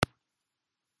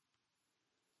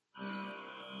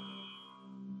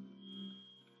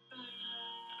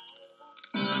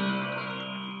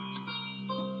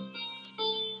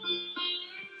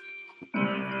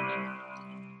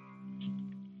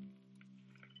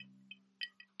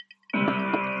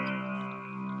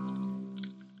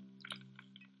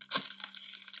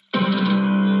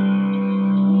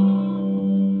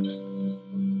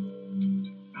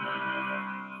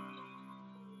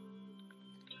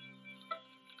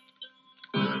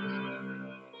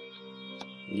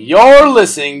You're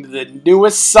listening to the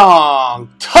newest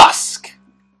song, Tusk,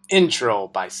 intro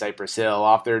by Cypress Hill,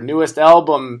 off their newest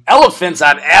album, Elephants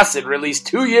on Acid, released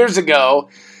 2 years ago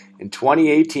in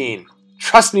 2018.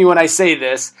 Trust me when I say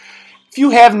this, if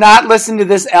you have not listened to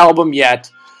this album yet,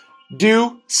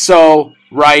 do so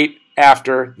right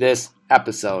after this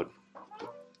episode.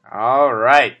 All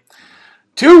right.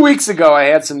 2 weeks ago, I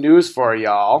had some news for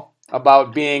y'all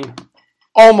about being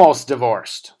almost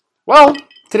divorced. Well,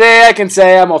 today I can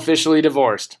say I'm officially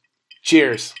divorced.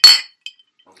 Cheers.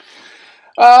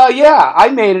 I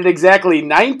made it exactly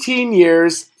 19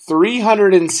 years,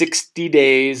 360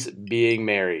 days being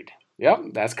married.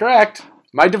 Yep, that's correct.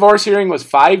 My divorce hearing was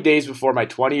 5 days before my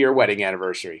 20-year wedding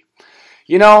anniversary.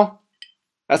 You know,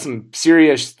 that's some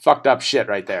serious fucked up shit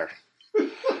right there.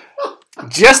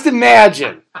 Just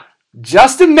imagine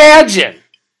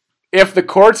if the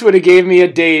courts would have gave me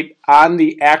a date on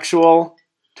the actual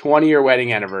 20-year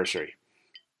wedding anniversary.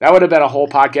 That would have been a whole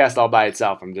podcast all by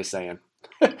itself, I'm just saying.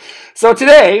 So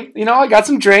today, I got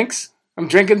some drinks. I'm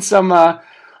drinking some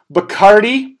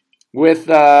Bacardi with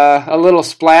a little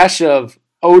splash of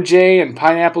OJ and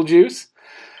pineapple juice.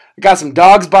 I got some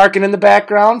dogs barking in the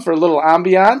background for a little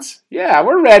ambiance. Yeah,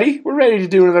 we're ready. We're ready to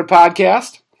do another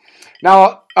podcast.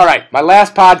 Now, all right, my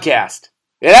last podcast,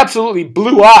 it absolutely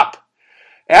blew up.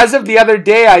 As of the other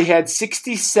day, I had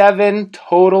 67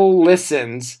 total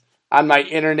listens on my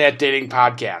internet dating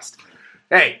podcast.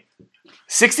 Hey,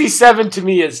 67 to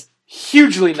me is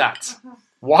hugely nuts.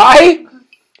 Why?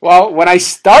 Well, when I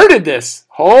started this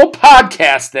whole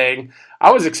podcast thing,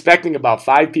 I was expecting about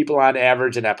 5 people on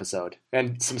average an episode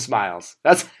and some smiles.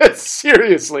 That's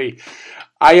seriously,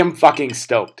 I am fucking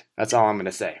stoked. That's all I'm going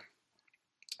to say.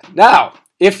 Now,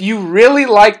 if you really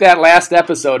like that last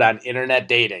episode on internet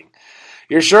dating,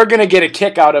 you're sure going to get a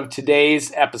kick out of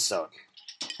today's episode.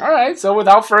 All right, so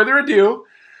without further ado,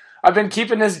 I've been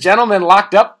keeping this gentleman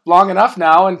locked up long enough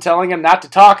now and telling him not to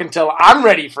talk until I'm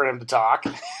ready for him to talk.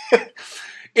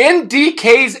 In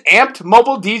DK's Amped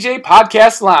Mobile DJ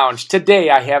Podcast Lounge, today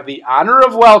I have the honor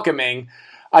of welcoming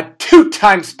a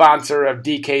 2-time sponsor of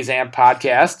DK's Amped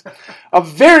Podcast, a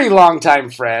very long-time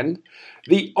friend,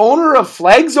 the owner of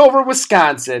Flags Over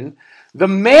Wisconsin, the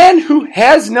man who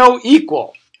has no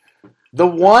equal, the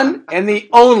one and the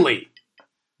only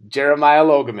Jeremiah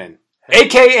Logeman,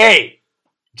 a.k.a.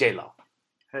 J-Lo.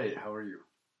 Hey, how are you?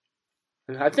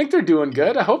 I think they're doing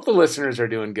good. I hope the listeners are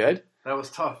doing good. That was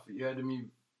tough. You had to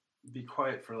be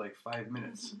quiet for like 5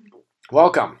 minutes.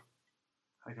 Welcome.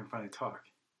 I can finally talk.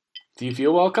 Do you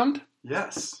feel welcomed?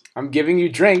 Yes. I'm giving you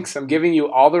drinks. I'm giving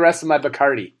you all the rest of my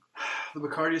Bacardi. The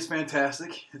Bacardi is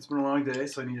fantastic. It's been a long day,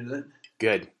 so I needed it.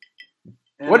 Good.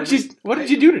 And What did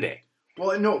you do today?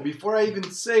 Well, no, before I even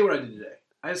say what I did today,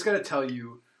 I just got to tell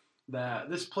you that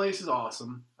this place is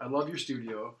awesome. I love your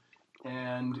studio.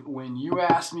 And when you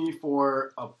asked me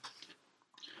for a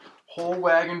whole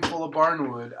wagon full of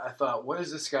barnwood, I thought, what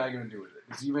is this guy going to do with it?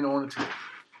 Does he even own a tool?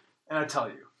 And I tell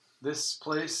you, this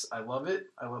place, I love it.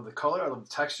 I love the color. I love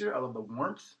the texture. I love the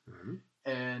warmth. Mm-hmm.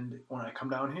 And when I come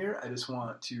down here, I just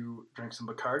want to drink some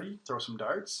Bacardi, throw some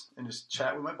darts, and just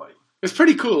chat with my buddy. It's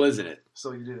pretty cool, isn't it?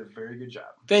 So you did a very good job.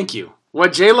 Thank you.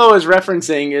 What J-Lo is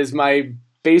referencing is my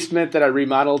basement that I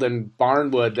remodeled in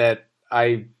Barnwood that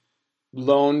I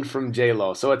loaned from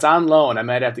J-Lo. So it's on loan. I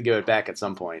might have to give it back at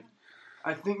some point.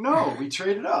 I think, no, we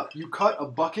traded up. You cut a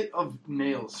bucket of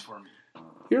nails for me.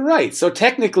 You're right. So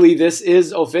technically, this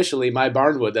is officially my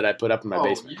Barnwood that I put up in my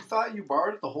basement. You thought you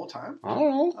borrowed it the whole time? I don't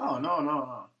know. Oh,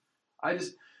 no.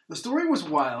 The story was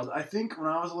wild. I think when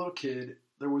I was a little kid,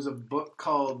 there was a book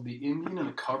called The Indian in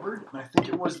the Cupboard, and I think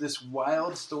it was this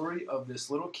wild story of this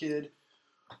little kid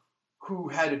who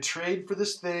had to trade for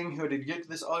this thing, who had to get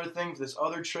this other thing, for this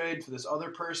other trade, for this other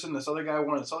person, this other guy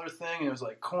wanted this other thing, and it was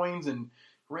like coins and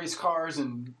race cars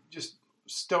and just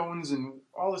stones and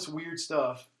all this weird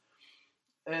stuff.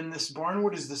 And this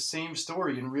Barnwood is the same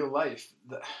story in real life.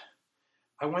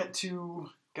 I went to,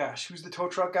 who's the tow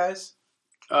truck guys?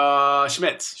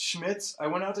 Schmitz. I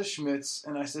went out to Schmitz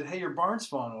and I said, hey, your barn's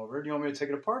falling over. Do you want me to take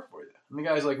it apart for you? And the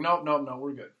guy's like, no,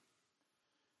 we're good.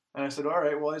 And I said, all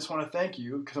right, well, I just want to thank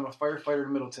you because I'm a firefighter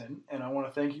in Middleton, and I want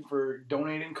to thank you for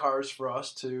donating cars for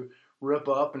us to rip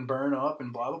up and burn up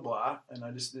and blah, blah, blah. And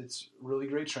it's really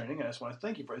great training, and I just want to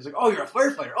thank you for it. He's like, oh, you're a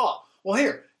firefighter. Oh, well,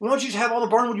 here, why don't you just have all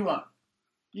the barnwood you want?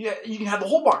 Yeah, you can have the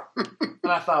whole barn.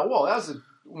 And I thought, well, that was a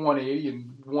 180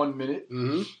 in 1 minute.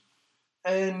 Mm-hmm.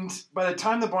 And by the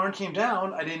time the barn came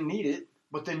down, I didn't need it.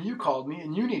 But then you called me,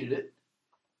 and you needed it.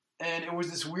 And it was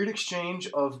this weird exchange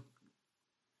of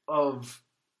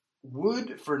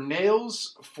wood for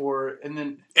nails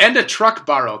and a truck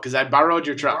borrow, because I borrowed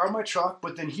your truck. Borrowed my truck,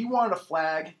 but then he wanted a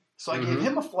flag So I gave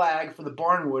him a flag for the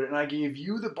barnwood, and I gave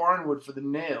you the barnwood for the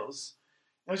nails.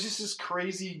 It was just this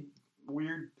crazy,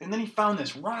 weird... And then he found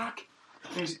this rock,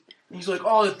 and he's like,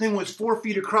 oh, the thing was 4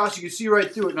 feet across. You could see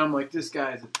right through it. And I'm like, this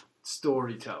guy's a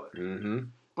storyteller. Mm-hmm.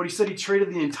 But he said he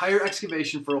traded the entire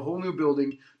excavation for a whole new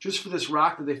building just for this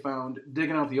rock that they found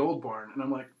digging out the old barn. And I'm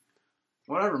like,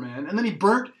 whatever, man. And then he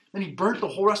burnt the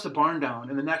whole rest of the barn down.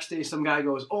 And the next day, some guy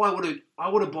goes, "Oh, I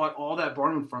would have bought all that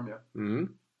barnwood from you." Mm-hmm.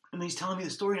 And then he's telling me the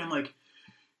story, and I'm like,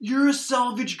 "You're a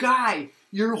salvage guy.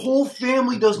 Your whole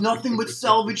family does nothing but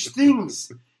salvage things.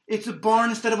 It's a barn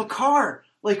instead of a car.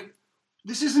 Like,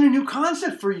 this isn't a new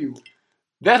concept for you."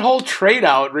 That whole trade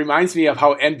out reminds me of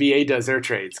how NBA does their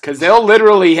trades, because they'll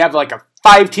literally have like a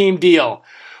 5-team deal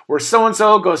where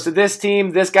so-and-so goes to this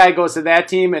team, this guy goes to that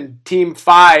team, and team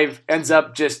 5 ends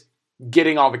up just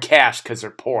getting all the cash because they're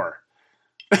poor.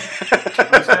 I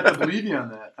just have to believe you on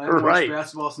that. I haven't watched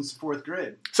basketball since 4th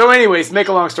grade. So anyways, to make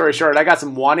a long story short, I got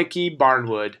some Wanakee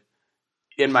barnwood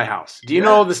in my house. Do you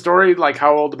know the story, like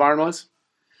how old the barn was?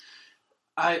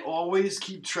 I always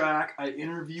keep track. I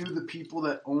interview the people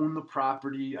that own the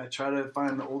property. I try to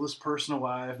find the oldest person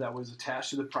alive that was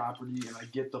attached to the property, and I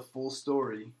get the full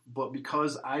story. But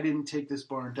because I didn't take this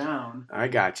barn down, I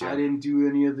got you. I didn't do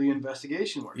any of the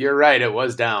investigation work. You're right. It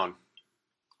was down.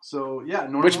 So, yeah.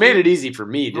 Normally, which made it easy for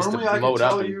me just to I load can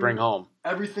up tell and you bring home.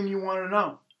 Everything you want to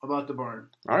know about the barn.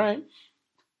 All right.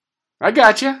 I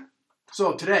got you.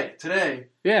 So, today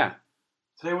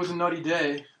was a nutty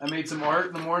day. I made some art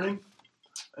in the morning.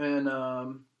 And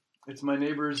it's my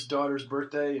neighbor's daughter's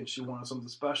birthday, and she wanted something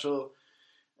special.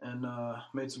 And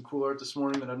made some cool art this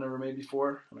morning that I've never made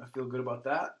before, and I feel good about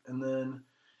that. And then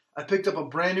I picked up a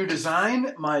brand new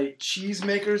design. My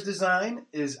Cheesemakers design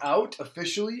is out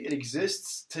officially. It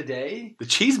exists today. The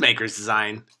Cheesemakers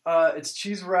design? It's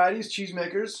cheese varieties,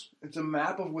 Cheesemakers. It's a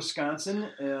map of Wisconsin,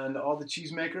 and all the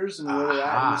cheesemakers and where they're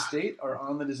at in the state are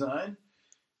on the design.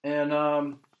 And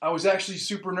I was actually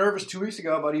super nervous 2 weeks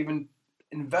ago about even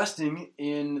investing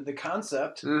in the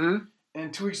concept, and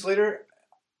 2 weeks later,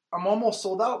 I'm almost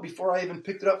sold out before I even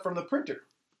picked it up from the printer.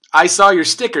 I saw your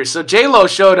stickers. So J-Lo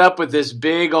showed up with this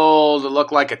big old, it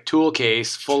looked like a tool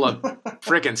case full of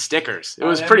freaking stickers. It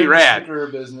was pretty rad. Sticker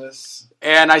business.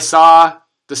 And I saw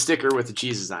the sticker with the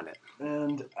cheeses on it.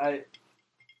 And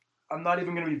I'm not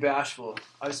even going to be bashful.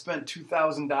 I spent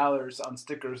 $2,000 on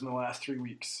stickers in the last 3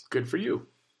 weeks. Good for you.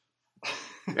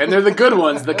 And they're the good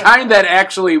ones, the kind that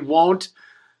actually won't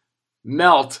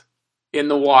melt in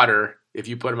the water if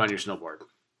you put them on your snowboard.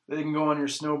 They can go on your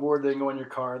snowboard, they can go on your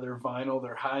car. They're vinyl,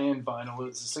 they're high-end vinyl.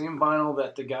 It's the same vinyl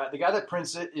that the guy that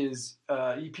prints it is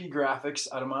EP Graphics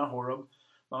out of Mount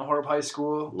Horeb High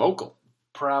School. Local.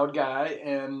 Proud guy.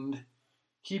 And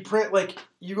he print, like,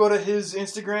 you go to his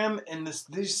Instagram, and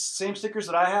these same stickers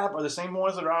that I have are the same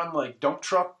ones that are on, like, dump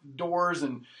truck doors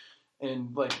and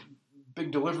like, big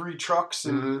delivery trucks,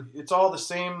 and it's all the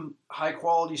same high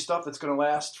quality stuff that's going to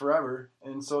last forever.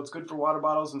 And so it's good for water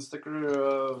bottles and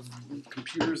sticker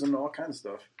computers and all kinds of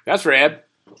stuff. That's rad.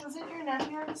 Doesn't your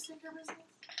nephew have a sticker business?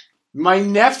 My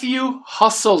nephew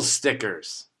hustles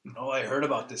stickers. Oh, I heard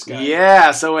about this guy.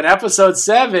 Yeah, so in episode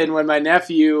 7, when my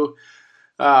nephew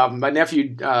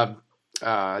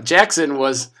Jackson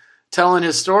was telling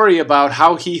his story about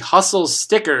how he hustles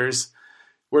stickers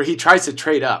where he tries to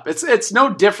trade up. It's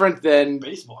no different than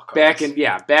baseball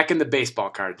cards. Back in the baseball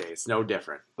card days. No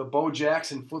different. The Bo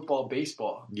Jackson football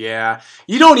baseball. Yeah.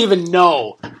 You don't even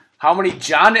know how many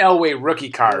John Elway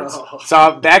rookie cards. Oh.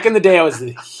 So back in the day, I was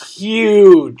a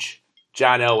huge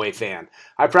John Elway fan.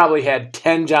 I probably had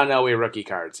 10 John Elway rookie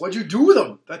cards. What'd you do with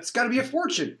them? That's got to be a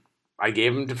fortune. I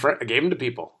gave them to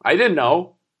people. I didn't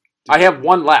know. I have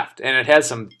one left, and it has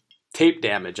some tape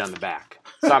damage on the back.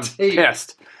 So I'm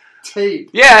pissed. Tape.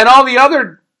 Yeah, and all the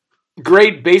other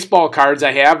great baseball cards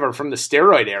I have are from the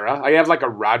steroid era. I have like a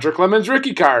Roger Clemens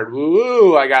rookie card.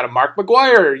 Woo! I got a Mark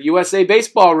McGwire USA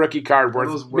Baseball rookie card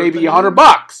worth maybe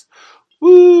 $100.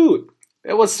 Woo!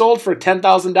 It was sold for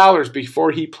 $10,000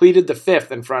 before he pleaded the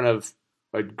fifth in front of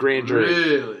a grand jury.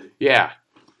 Really? Yeah.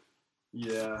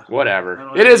 Yeah.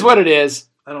 Whatever. It is what it is.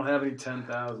 I don't have any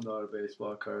 $10,000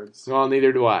 baseball cards. Well,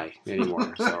 neither do I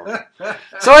anymore.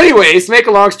 So anyways, make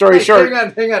a long story short.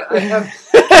 Hang on.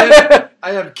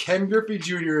 I have Ken Griffey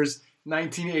Jr.'s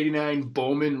 1989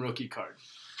 Bowman rookie card.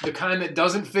 The kind that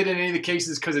doesn't fit in any of the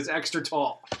cases because it's extra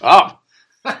tall. Oh.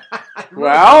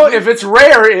 Well, if it's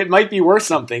rare, it might be worth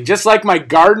something. Just like my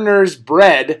Gardner's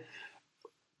Bread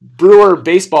Brewer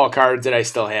baseball cards that I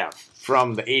still have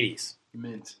from the 80s.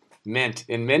 Mint.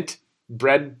 In mint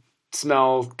bread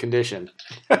smell condition.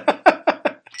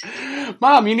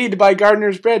 Mom, you need to buy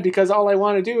Gardner's bread because all I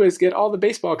want to do is get all the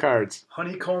baseball cards.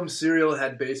 Honeycomb cereal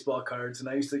had baseball cards, and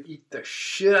I used to eat the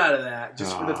shit out of that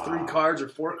just for the 3 cards or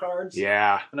 4 cards.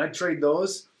 Yeah. And I'd trade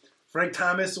those. Frank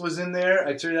Thomas was in there.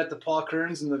 I traded that to Paul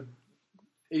Kearns in the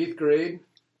 8th grade.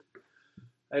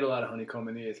 I had a lot of honeycomb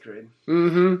in the 8th grade.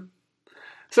 Mm-hmm.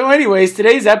 So anyways,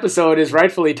 today's episode is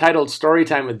rightfully titled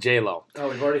Storytime with J-Lo. Oh,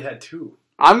 we've already had 2.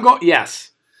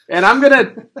 Yes. And I'm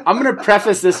gonna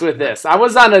preface this with this. I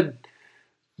was on a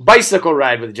bicycle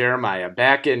ride with Jeremiah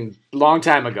back in long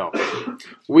time ago.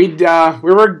 We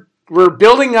were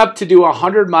building up to do a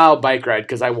 100-mile bike ride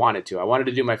because I wanted to. I wanted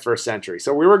to do my first century.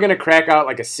 So we were gonna crack out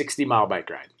like a 60-mile bike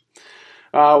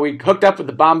ride. We hooked up with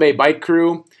the Bombay bike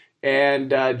crew, and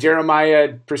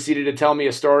Jeremiah proceeded to tell me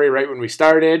a story right when we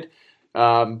started.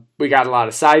 We got a lot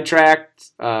of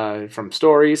sidetracked from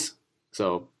stories,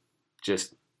 so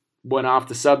just went off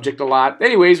the subject a lot.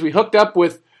 Anyways, we hooked up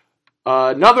with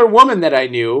another woman that I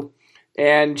knew,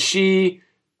 and she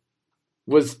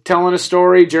was telling a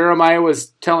story. Jeremiah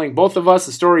was telling both of us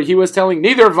the story he was telling.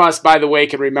 Neither of us, by the way,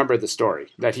 can remember the story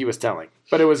that he was telling,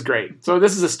 but it was great. So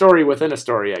this is a story within a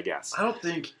story, I guess. I don't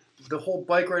think the whole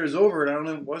bike ride is over, and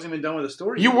I wasn't even done with the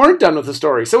story. You weren't done with the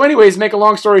story. So anyways, make a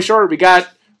long story short, we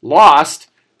got lost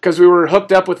because we were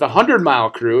hooked up with the 100-mile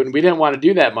crew, and we didn't want to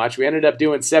do that much. We ended up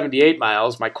doing 78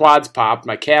 miles. My quads popped.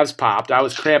 My calves popped. I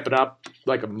was cramping up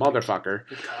like a motherfucker.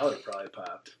 Your collar probably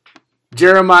popped.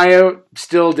 Jeremiah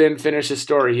still didn't finish his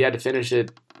story. He had to finish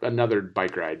it another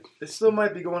bike ride. It still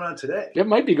might be going on today. It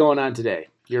might be going on today.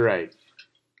 You're right.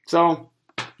 So,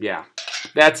 yeah,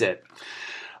 that's it.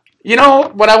 You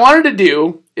know, what I wanted to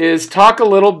do is talk a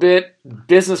little bit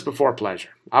business before pleasure.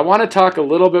 I want to talk a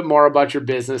little bit more about your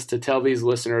business to tell these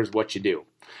listeners what you do.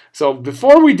 So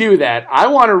before we do that, I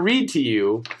want to read to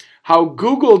you how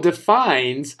Google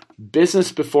defines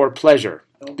business before pleasure,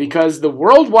 because the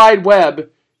World Wide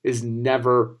Web is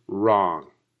never wrong.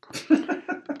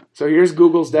 So here's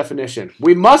Google's definition.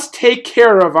 We must take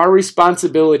care of our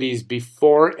responsibilities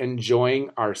before enjoying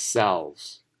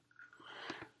ourselves.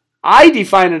 I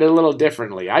define it a little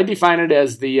differently. I define it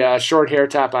as the short hair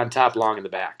top on top, long in the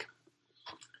back.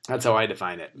 That's how I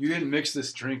define it. You didn't mix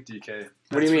this drink, DK.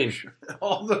 What do you mean? Sure.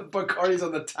 All the Bacardi's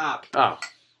on the top. Oh,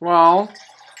 well,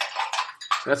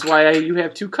 that's why you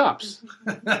have 2 cups,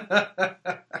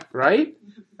 right?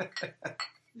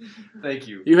 Thank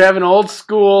you. You have an old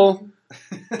school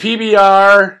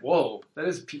PBR. Whoa,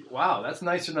 wow, that's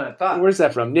nicer than I thought. Where's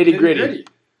that from? Nitty Gritty.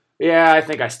 Yeah, I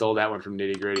think I stole that one from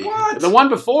Nitty Gritty. What? The one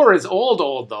before is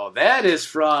old though. That is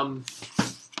from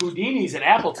Houdini's in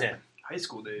Appleton. High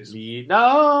school days. No,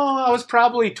 I was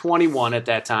probably 21 at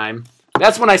that time.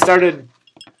 That's when I started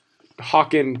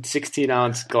hawking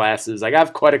 16-ounce glasses. I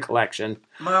got quite a collection.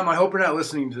 Mom, I hope you're not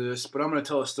listening to this, but I'm going to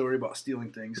tell a story about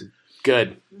stealing things.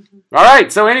 Good. All right,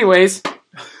 so anyways,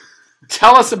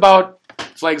 tell us about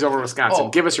Flags Over Wisconsin. Oh.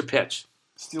 Give us your pitch.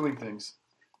 Stealing things.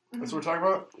 That's what we're talking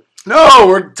about? No,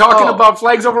 we're talking about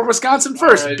Flags Over Wisconsin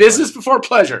first. Right, business before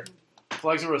pleasure.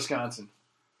 Flags Over Wisconsin.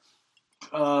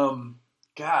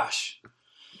 Gosh.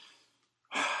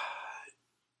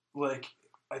 Like,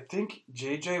 I think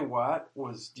J.J. Watt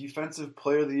was Defensive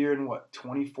Player of the Year in,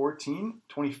 2014?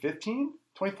 2015?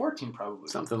 2014, probably.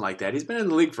 Something like that. He's been in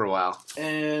the league for a while.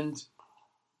 And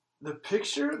the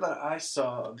picture that I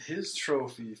saw of his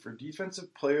trophy for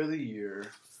Defensive Player of the Year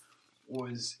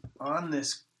was on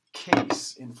this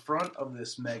case in front of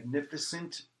this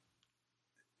magnificent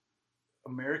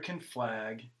American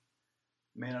flag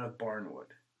made out of barnwood.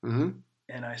 Mm-hmm.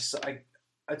 And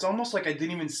it's almost like I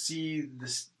didn't even see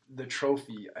the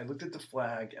trophy. I looked at the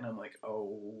flag and I'm like,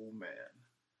 oh man,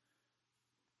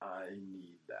 I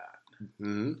need that.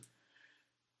 Mm-hmm.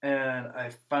 And I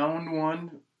found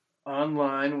one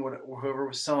online, whoever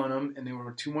was selling them, and they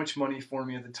were too much money for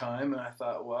me at the time. And I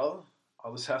thought, well,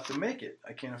 I'll just have to make it.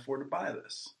 I can't afford to buy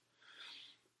this.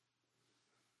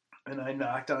 And I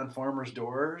knocked on farmers'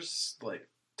 doors, like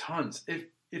tons.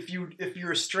 If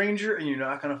you're a stranger and you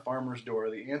knock on a farmer's door,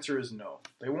 the answer is no.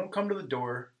 They won't come to the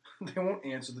door. They won't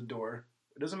answer the door.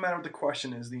 It doesn't matter what the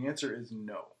question is. The answer is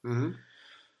no. Mm-hmm.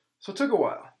 So it took a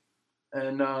while.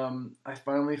 And I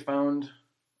finally found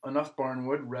enough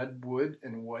barnwood, red wood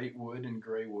and white wood and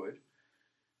gray wood.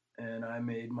 And I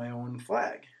made my own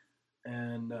flag.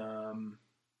 And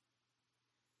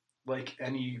like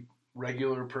any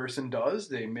regular person does,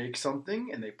 they make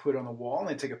something and they put it on the wall and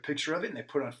they take a picture of it and they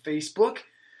put it on Facebook.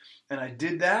 And I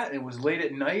did that, and it was late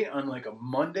at night on like a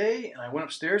Monday, and I went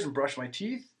upstairs and brushed my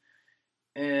teeth,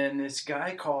 and this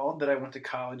guy called that I went to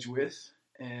college with,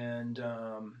 and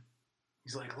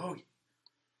he's like, Logie,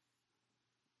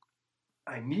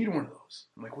 I need one of those.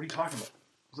 I'm like, what are you talking about?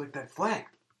 He's like, that flag.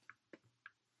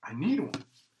 I need one.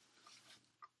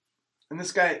 And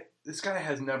this guy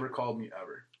has never called me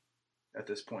ever at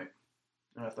this point.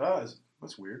 And I thought, oh,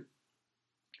 that's weird.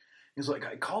 He's like,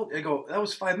 I go, that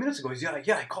was 5 minutes ago. He's like,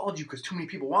 yeah, I called you because too many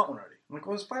people want one already. I'm like,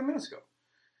 well, it was 5 minutes ago.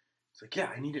 He's like, yeah,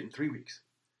 I need it in 3 weeks.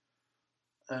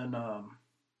 And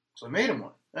so I made him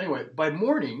one. Anyway, by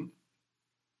morning,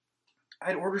 I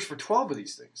had orders for 12 of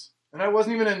these things. And I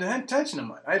wasn't even in intention of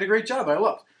mine. I had a great job I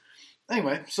loved.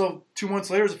 Anyway, so 2 months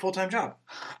later, it's a full-time job.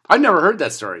 I never heard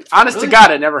that story. Honest Really? to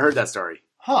God, I never heard that story.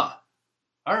 Huh.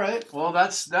 All right. Well,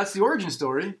 that's the origin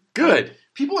story. Good.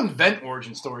 People invent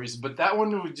origin stories, but that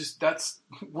one was that's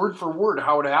word for word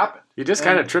how it happened. You just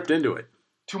kind of tripped into it.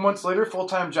 2 months later,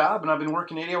 full-time job, and I've been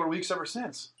working 80-hour weeks ever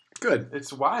since. Good.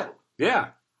 It's wild.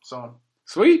 Yeah. So,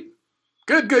 Sweet.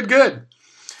 Good.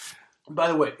 by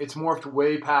the way, it's morphed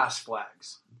way past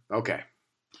flags, Okay.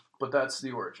 but that's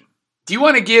the origin. Do you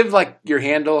want to give like your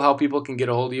handle, how people can get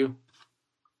a hold of you?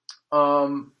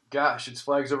 Gosh, it's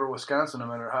Flags Over Wisconsin, no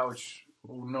matter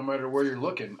where you're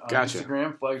looking. On Gotcha.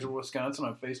 Instagram, Flags Over Wisconsin.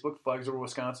 On Facebook, Flags Over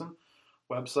Wisconsin.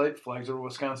 Website,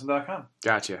 flagsoverwisconsin.com.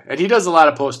 Gotcha. And he does a lot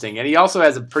of posting, and he also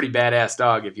has a pretty badass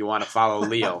dog if you want to follow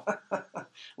Leo.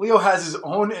 Leo has his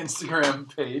own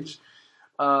Instagram page.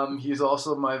 He's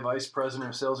also my vice president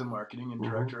of sales and marketing and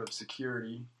director of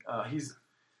security. He's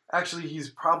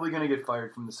probably going to get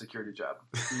fired from the security job.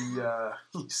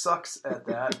 He sucks at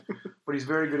that, but he's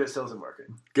very good at sales and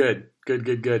marketing. Good.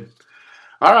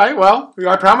 All right, well,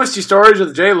 I promised you stories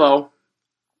with J-Lo.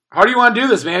 How do you want to do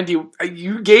this, man? You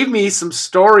gave me some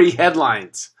story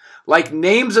headlines, like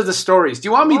names of the stories. Do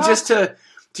you want me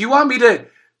to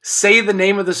say the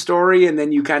name of the story and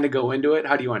then you kind of go into it?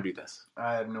 How do you want to do this?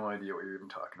 I have no idea what you're even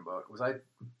talking about. Was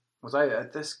I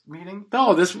at this meeting?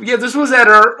 No, this was at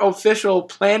our official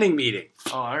planning meeting.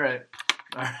 Oh, all right.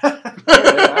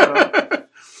 I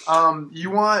don't know.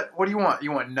 What do you want?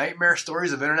 You want nightmare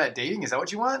stories of internet dating? Is that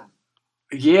what you want?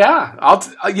 Yeah,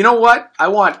 you know what? I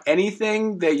want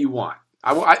anything that you want.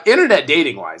 Internet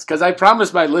dating wise, because I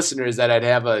promised my listeners that I'd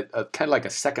have a kind of like a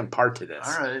second part to this.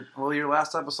 All right. Well, your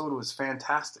last episode was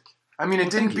fantastic. I mean,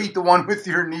 it didn't beat the one with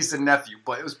your niece and nephew,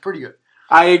 but it was pretty good.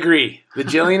 I agree. The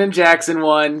Jillian and Jackson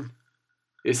one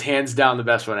is hands down the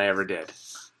best one I ever did.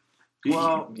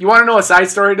 Well, you want to know a side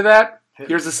story to that?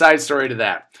 Here's a side story to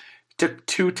that. It took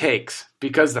 2 takes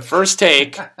because the first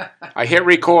take, I hit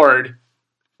record.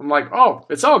 I'm like, oh,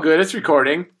 it's all good. It's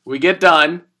recording. We get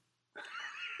done.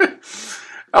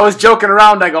 I was joking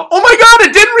around. I go, oh my God,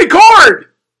 it didn't record.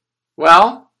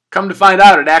 Well, come to find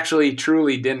out, it actually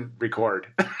truly didn't record.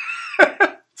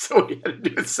 So we had to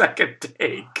do a second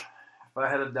take. If I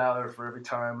had $1 for every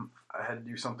time I had to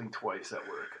do something twice at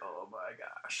work, oh my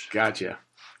gosh. Gotcha.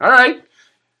 All right.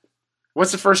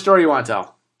 What's the first story you want to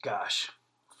tell? Gosh.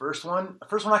 First one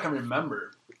I can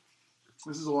remember.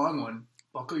 This is a long one.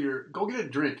 Go get a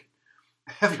drink.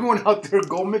 Everyone out there,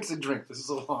 go mix a drink. This is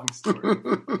a long story.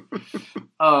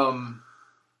 I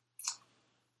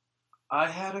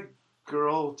had a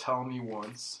girl tell me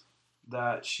once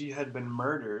that she had been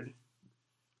murdered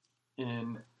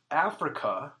in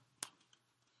Africa,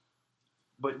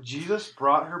 but Jesus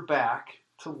brought her back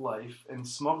to life and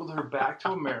smuggled her back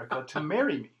to America to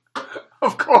marry me.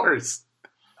 Of course.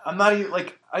 I'm not even,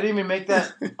 I didn't even make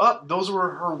that up. Those were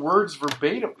her words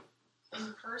verbatim.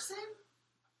 In person?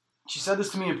 She said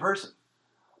this to me in person.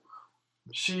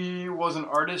 She was an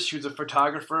artist. She was a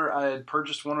photographer. I had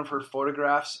purchased one of her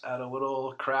photographs at a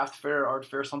little craft fair, art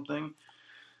fair, something.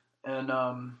 And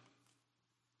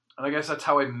I guess that's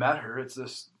how I met her. It's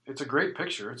a great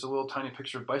picture. It's a little tiny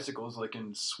picture of bicycles, like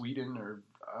in Sweden or,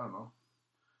 I don't know,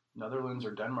 Netherlands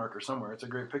or Denmark or somewhere. It's a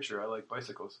great picture. I like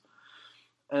bicycles.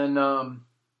 And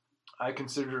I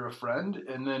considered her a friend.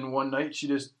 And then one night she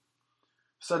just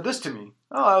said this to me.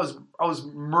 Oh, I was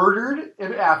murdered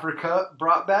in Africa,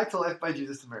 brought back to life by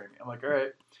Jesus to marry me. I'm like, all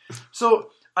right. So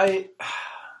I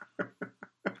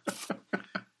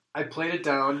played it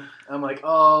down. I'm like,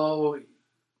 oh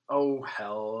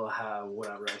hell,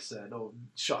 whatever I said. Oh,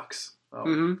 shucks.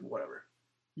 Oh, whatever.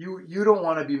 You don't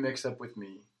want to be mixed up with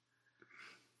me.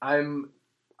 I'm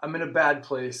in a bad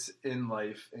place in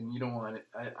life, and you don't want it.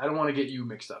 I don't want to get you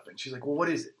mixed up. And she's like, well, what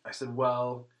is it? I said,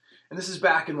 well, and this is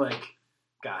back in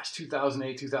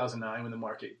 2008, 2009 when the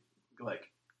market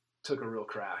took a real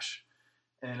crash.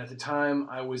 And at the time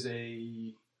I was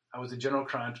a general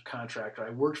contractor. I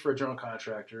worked for a general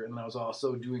contractor, and I was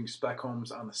also doing spec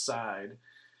homes on the side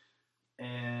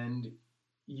and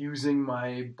using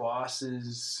my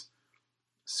boss's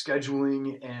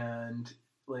scheduling and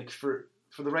for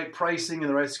the right pricing and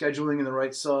the right scheduling and the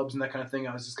right subs and that kind of thing.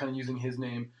 I was just kind of using his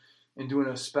name and doing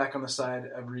a spec on the side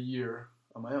every year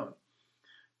on my own.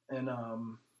 And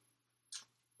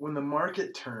when the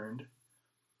market turned,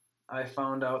 I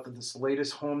found out that this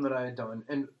latest home that I had done,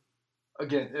 and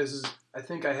again, I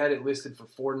think I had it listed for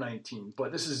 $419,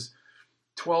 but this is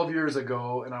 12 years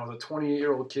ago, and I was a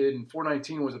 28-year-old kid, and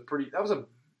 $419 was a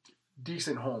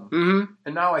decent home. Mm-hmm.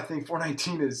 And now I think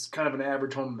 $419 is kind of an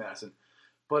average home in Madison.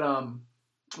 But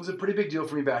it was a pretty big deal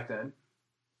for me back then.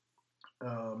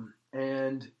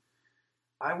 And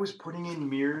I was putting in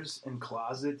mirrors and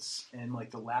closets and like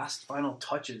the last final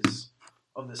touches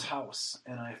of this house.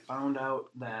 And I found out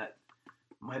that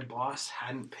my boss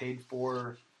hadn't paid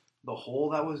for the hole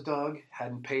that was dug,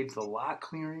 hadn't paid for the lot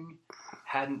clearing,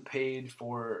 hadn't paid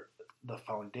for the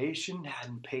foundation,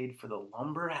 hadn't paid for the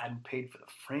lumber, hadn't paid for the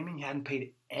framing, hadn't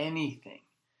paid anything.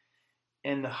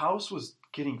 And the house was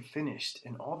getting finished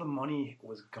and all the money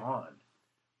was gone.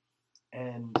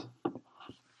 And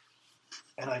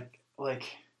I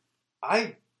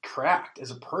cracked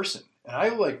as a person, and I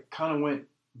like kind of went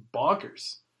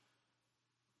bonkers.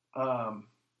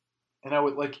 And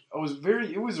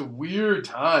it was a weird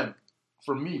time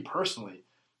for me personally.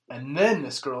 And then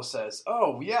this girl says,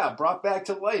 "Oh yeah, brought back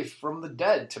to life from the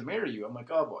dead to marry you." I'm like,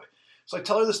 "Oh boy." So I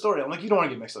tell her the story. I'm like, "You don't want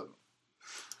to get mixed up with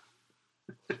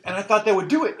me." And I thought that would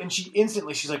do it. And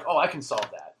she's like, "Oh, I can solve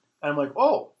that." And I'm like,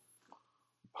 "Oh,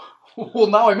 well,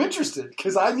 now I'm interested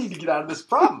because I need to get out of this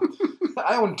problem."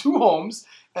 I own 2 homes,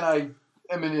 and I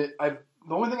am in it. The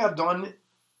only thing I've done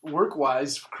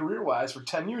work-wise, career-wise, for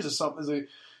 10 years is an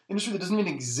industry that doesn't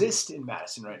even exist in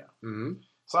Madison right now. Mm-hmm.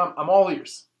 So I'm all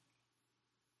ears.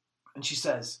 And she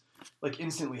says, like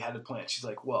instantly had a plan. She's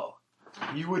like, "Well,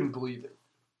 you wouldn't believe it,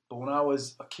 but when I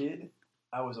was a kid,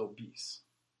 I was obese."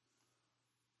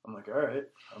 I'm like, "All right,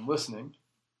 I'm listening."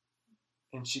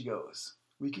 And she goes,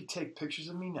 "We could take pictures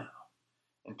of me now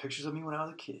and pictures of me when I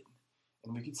was a kid,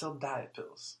 and we could sell diet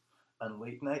pills on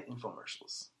late night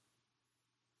infomercials."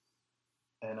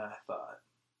 And I thought,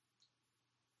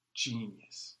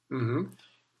 genius. Mm-hmm.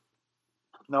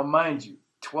 Now, mind you,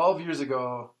 12 years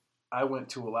ago, I went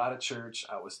to a lot of church.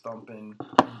 I was thumping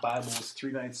Bibles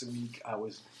 3 nights a week. I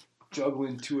was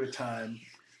juggling 2 at a time.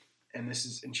 And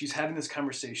she's having this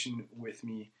conversation with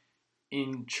me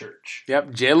in church.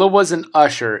 Yep, J-Lo was an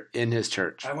usher in his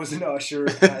church. I was an usher.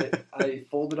 I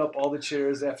folded up all the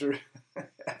chairs after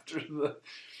the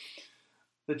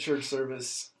church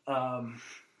service.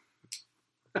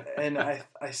 And I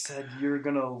said, "You're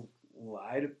going to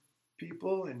lie to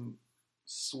people and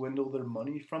swindle their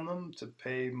money from them to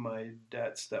pay my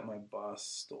debts that my boss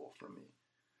stole from me?"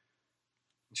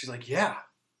 And she's like, "Yeah."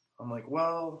 I'm like,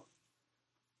 "Well,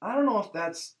 I don't know if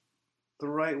that's the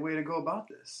right way to go about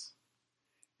this."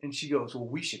 And she goes, "Well,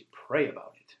 we should pray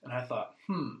about it." And I thought,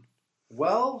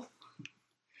 well,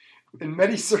 in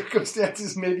many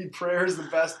circumstances, maybe prayer is the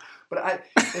best. But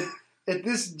at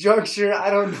this juncture, I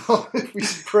don't know if we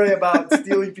should pray about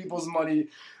stealing people's money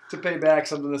to pay back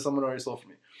something that someone already stole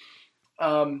from me.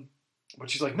 But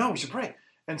she's like, "No, we should pray."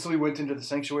 And so we went into the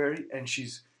sanctuary, and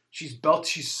she's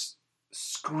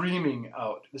screaming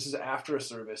out. This is after a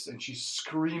service, and she's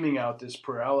screaming out this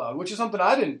prayer out loud, which is something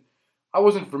I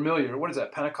wasn't familiar. What is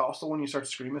that, Pentecostal, when you start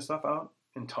screaming stuff out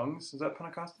in tongues? Is that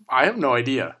Pentecostal? I have no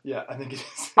idea. Yeah, I think it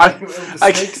is. With the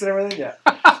snakes and everything, yeah.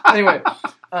 Anyway,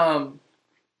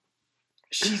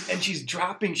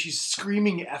 she's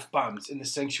screaming F-bombs in the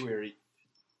sanctuary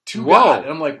to God. And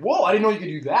I'm like, whoa, I didn't know you could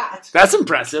do that. That's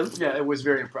impressive. Yeah, it was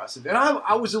very impressive. And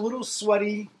I was a little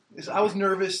sweaty. I was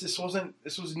nervous. This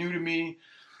was new to me.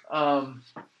 And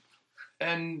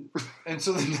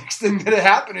so the next thing that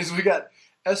happened is we got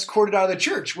escorted out of the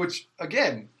church, which,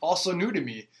 again, also new to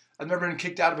me. I've never been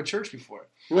kicked out of a church before.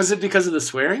 Was it because of the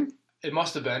swearing? It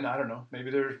must have been. I don't know.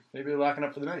 Maybe they're locking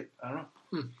up for the night. I don't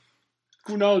know.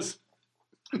 Who knows?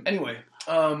 Anyway,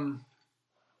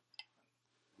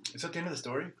 is that the end of the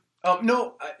story?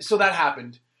 No. So that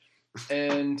happened,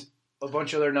 and a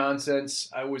bunch of other nonsense.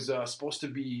 I was supposed to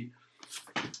be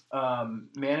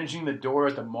managing the door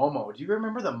at the Momo. Do you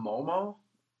remember the Momo?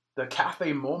 The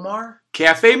Cafe Momar?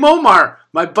 Cafe Momar.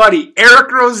 My buddy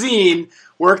Eric Rosine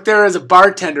worked there as a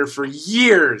bartender for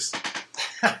years.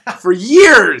 For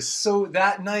years. So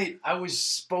that night, I was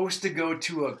supposed to go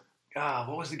to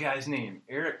what was the guy's name?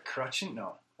 Eric Crutchen?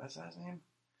 No, that's his name.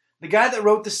 The guy that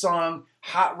wrote the song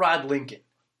Hot Rod Lincoln.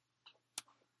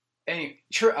 Anyway,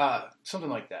 something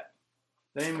like that.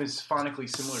 The name is phonically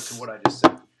similar to what I just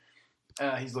said.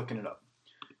 He's looking it up.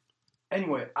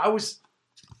 Anyway,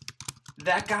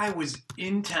 that guy was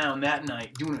in town that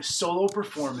night doing a solo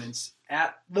performance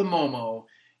at the Momo,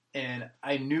 and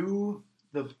I knew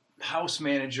the house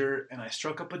manager, and I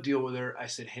struck up a deal with her. I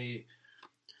said, "Hey."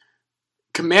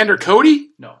 Commander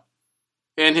Cody? No.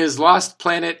 And his Lost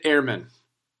Planet Airmen.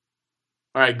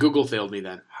 All right, Google failed me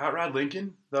then. Hot Rod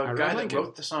Lincoln? The Hot guy Rod that Lincoln.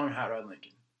 wrote the song Hot Rod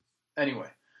Lincoln. Anyway,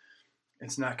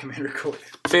 it's not Commander Cody.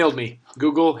 Failed me.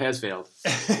 Google has failed.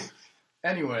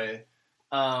 Anyway,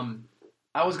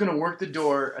 I was going to work the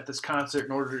door at this concert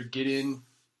in order to get in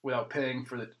without paying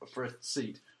for a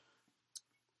seat.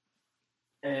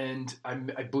 And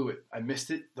I blew it. I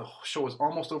missed it. The show was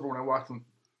almost over when I walked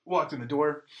in the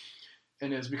door.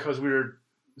 And it was because we were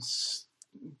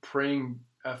praying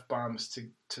F-bombs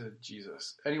to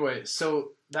Jesus. Anyway,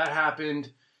 so that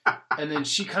happened. And then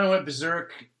she kind of went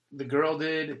berserk. The girl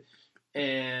did.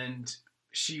 And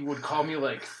she would call me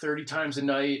like 30 times a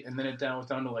night. And then it was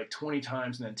down to like 20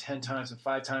 times and then 10 times and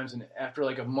 5 times. And after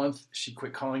like a month, she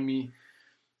quit calling me.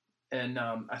 And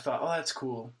I thought, oh, that's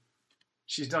cool.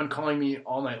 She's done calling me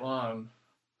all night long.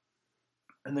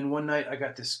 And then one night I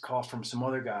got this call from some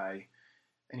other guy.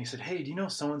 And he said, hey, do you know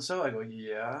so-and-so? I go,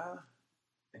 yeah.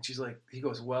 And he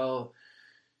goes, well,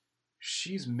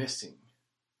 she's missing.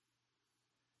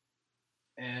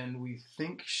 And we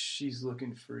think she's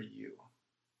looking for you.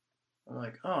 I'm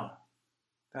like, oh,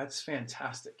 that's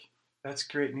fantastic. That's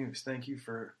great news. Thank you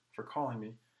for calling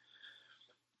me.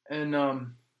 And I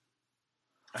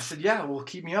said, yeah, well,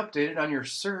 keep me updated on your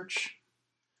search.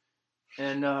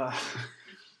 And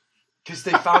because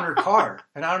they found her car.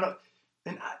 And I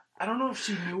don't know if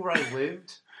she knew where I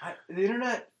lived. The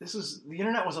internet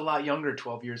was a lot younger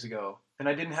 12 years ago, and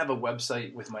I didn't have a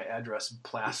website with my address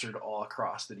plastered all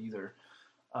across it either.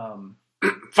 Farm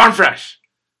Fresh.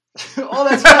 Oh,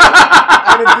 that's right. I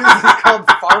had a business called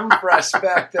Farm Fresh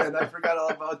back then. I forgot all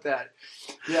about that.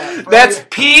 Yeah, that's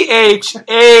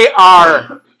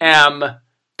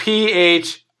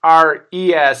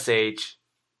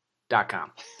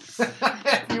PharmPresh.com.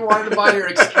 If you wanted to buy your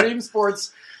extreme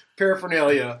sports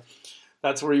paraphernalia,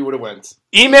 that's where you would have went.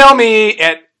 Email me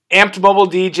at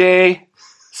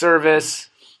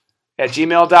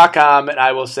ampedmobiledjservice@gmail.com and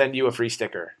I will send you a free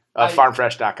sticker of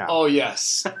farmfresh.com. Oh,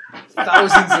 yes.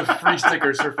 Thousands of free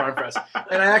stickers for Farm Fresh.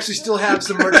 And I actually still have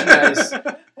some merchandise.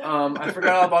 I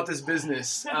forgot all about this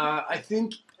business. I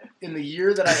think in the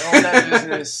year that I owned that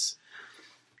business,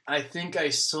 I think I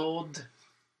sold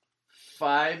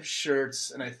 5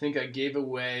 shirts, and I think I gave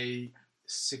away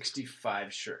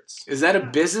 65 shirts. Is that a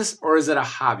business or is it a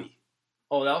hobby?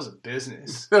 Oh, that was a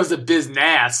business. That was a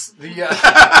business.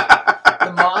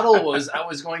 The model was I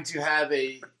was going to have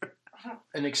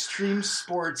an extreme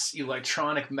sports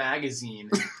electronic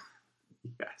magazine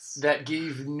Yes. that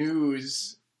gave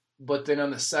news, but then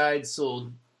on the side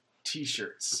sold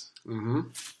T-shirts. Mm-hmm.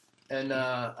 And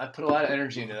I put a lot of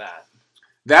energy into that.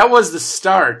 That was the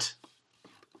start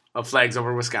of Flags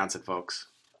Over Wisconsin, folks.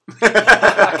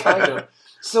 Kind of.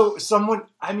 So when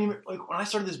I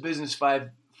started this business 5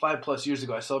 plus years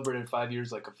ago, I celebrated 5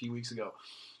 years like a few weeks ago.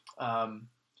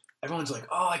 Everyone's like,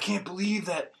 "Oh, I can't believe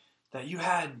that you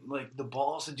had like the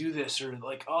balls to do this," or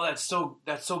like, "Oh, that's so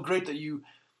great that you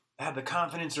have the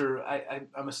confidence," or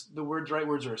the right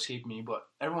words are escaping me, but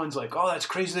everyone's like, "Oh, that's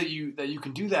crazy that you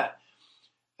can do that,"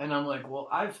 and I'm like, "Well,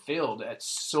 I've failed at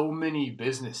so many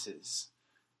businesses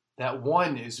that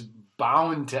one is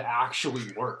bound to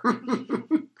actually work."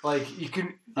 Like you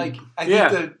can, like I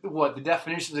think the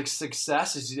definition of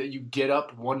success is that you get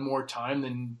up one more time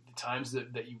than the times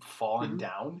that you've fallen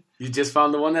down. You just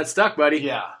found the one that stuck, buddy.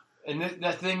 Yeah, and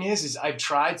the thing is I've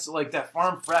tried like that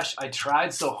Farm Fresh. I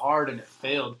tried so hard and it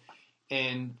failed,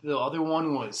 and the other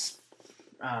one was,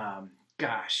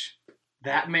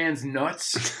 that man's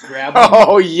nuts. Grab them.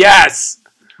 Oh yes,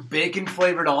 Bacon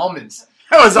flavored almonds.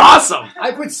 that was awesome.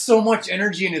 I put so much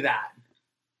energy into that,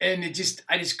 and I just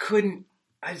couldn't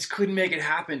make it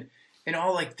happen. And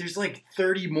there's like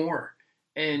 30 more,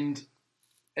 and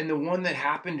the one that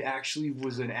happened actually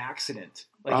was an accident.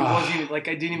 Like it wasn't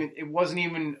even it wasn't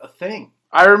even a thing.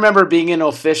 I remember being an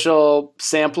official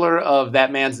sampler of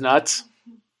That Man's Nuts,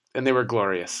 and they were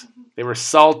glorious. They were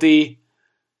salty,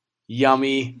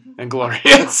 yummy, and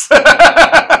glorious.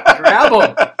 Grab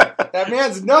them. That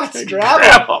man's nuts.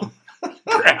 Grab them.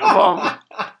 Grab them.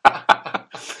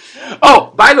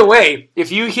 Oh, by the way,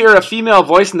 if you hear a female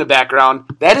voice in the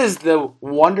background, that is the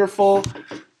wonderful,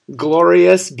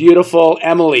 glorious, beautiful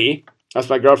Emily. That's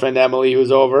my girlfriend Emily,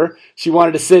 who's over. She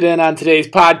wanted to sit in on today's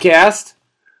podcast,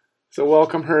 so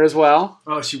welcome her as well.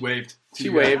 Oh, she waved. She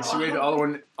waved. She waved to all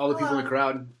the people in the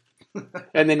crowd.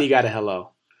 And then you got a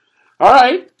hello. All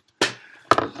right.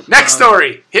 Next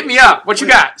story. Hit me up. What you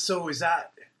got? So is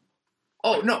that...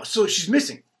 Oh, no. So she's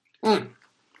missing.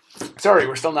 Sorry,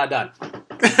 we're still not done.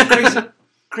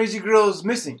 Crazy girl's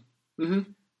missing. Mm-hmm.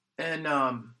 And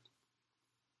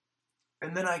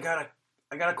then I got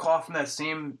a call from that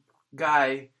same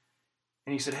guy,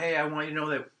 and he said, "Hey, I want you to know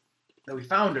that we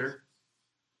found her,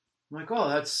 I'm like, oh,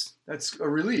 that's a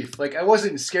relief. Like, I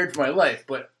wasn't scared for my life,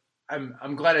 but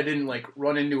I'm glad I didn't like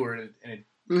run into her in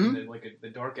the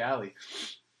dark alley.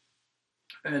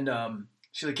 And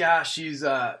she's like, yeah, she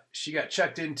got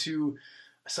checked into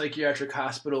a psychiatric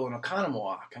hospital in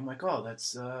Oconomowoc. I'm like, oh,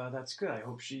 that's good. I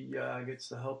hope she gets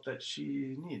the help that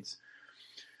she needs.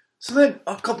 So then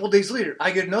a couple of days later,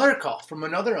 I get another call from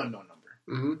another unknown number.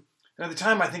 Mm-hmm. And at the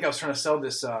time, I think I was trying to sell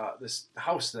this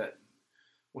house that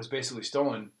was basically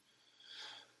stolen.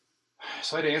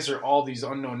 So I had to answer all these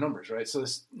unknown numbers, right? So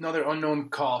this another unknown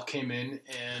call came in,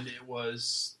 and it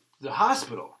was the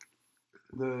hospital,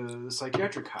 the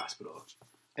psychiatric hospital.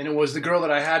 And it was the girl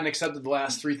that I hadn't accepted the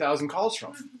last 3,000 calls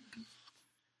from.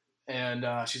 And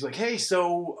she's like, hey,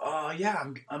 so, yeah,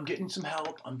 I'm getting some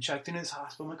help. I'm checked in this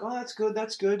hospital. I'm like, oh,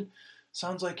 that's good.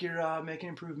 Sounds like you're making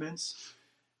improvements.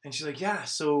 And she's like, yeah,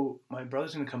 so my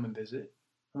brother's going to come and visit.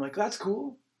 I'm like, that's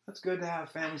cool. That's good to have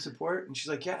family support. And she's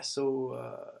like, yeah,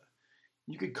 so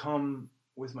you could come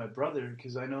with my brother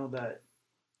because I know that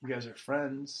you guys are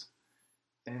friends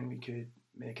and we could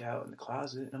make out in the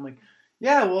closet. And I'm like,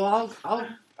 yeah, well,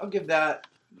 I'll give that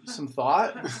some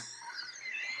thought.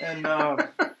 And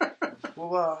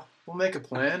we'll make a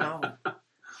plan.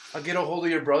 I'll get a hold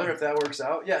of your brother if that works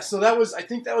out. Yeah, so I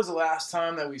think that was the last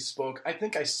time that we spoke. I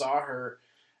think I saw her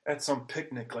at some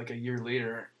picnic like a year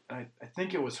later. I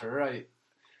think it was her. I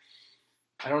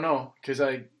don't know because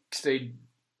I stayed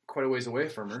quite a ways away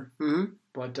from her. Mm-hmm.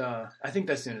 But I think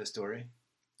that's the end of the story.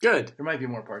 Good. There might be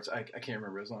more parts. I can't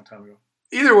remember. It was a long time ago.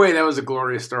 Either way, that was a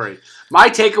glorious story. My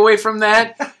takeaway from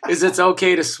that is it's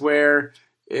okay to swear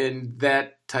in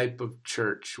that type of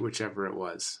church, whichever it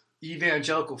was.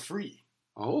 Evangelical free.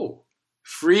 Oh.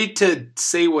 Free to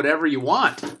say whatever you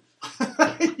want.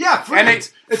 Yeah, free. And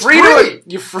it's free.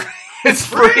 It's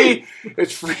free.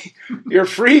 It's free. You're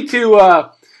free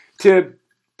to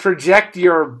project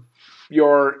your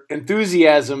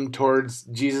enthusiasm towards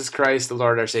Jesus Christ, the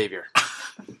Lord our Savior.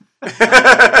 Yeah,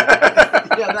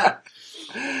 that.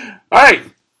 All right.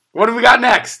 What do we got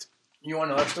next? You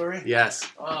want another story? Yes.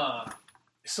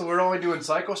 So we're only doing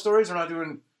psycho stories? We're not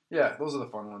doing... Yeah, those are the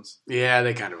fun ones. Yeah,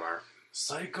 they kind of are.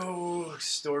 Psycho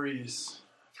stories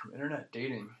from internet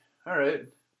dating. All right.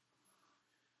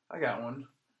 I got one.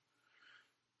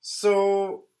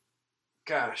 So,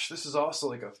 gosh, this is also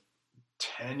like a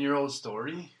 10-year-old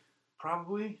story,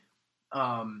 probably.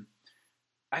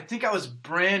 I think I was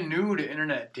brand new to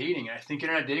internet dating. I think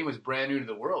internet dating was brand new to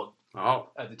the world. Oh.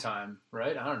 At the time,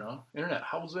 right? I don't know. Internet.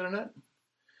 How was the internet?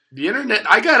 The internet.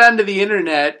 I got onto the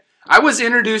internet. I was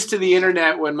introduced to the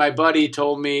internet when my buddy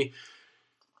told me,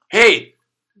 hey,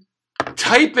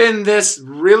 type in this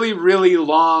really, really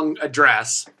long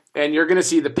address and you're going to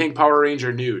see the Pink Power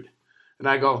Ranger nude. And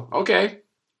I go, okay.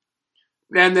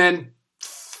 And then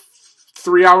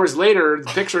 3 hours later, the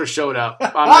picture showed up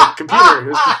on my computer. It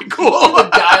was pretty cool. The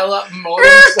dial-up modem.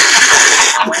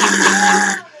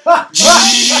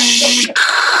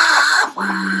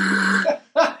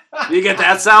 You get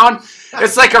that sound?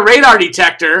 It's like a radar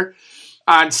detector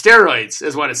on steroids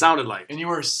is what it sounded like. And you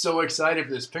were so excited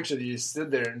for this picture that you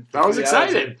stood there. And I was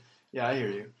excited. Yeah, I hear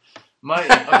you.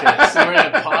 Okay, so we're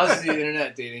going to pause the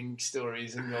internet dating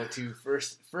stories and go to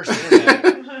first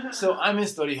internet. So I'm in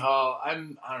study hall. I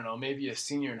don't know, maybe a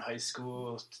senior in high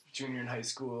school, junior in high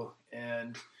school,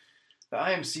 and the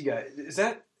IMC guy, is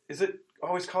it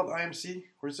always called IMC?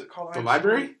 Or is it called IMC? The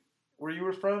library? Where you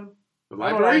were from? The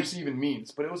I don't know library? what IMC even means,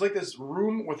 but it was like this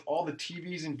room with all the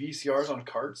TVs and VCRs on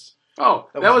carts. Oh,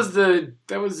 that was the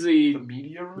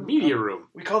media room? The media room.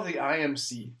 We called it the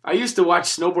IMC. I used to watch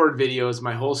snowboard videos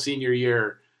my whole senior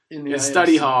year in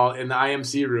study hall in the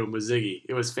IMC room with Ziggy.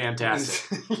 It was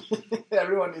fantastic.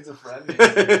 Everyone needs a friend.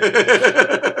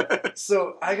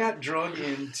 So I got drug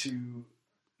into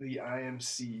the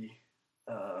IMC,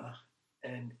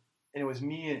 and it was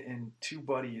me and two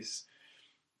buddies,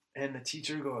 and the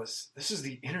teacher goes, "This is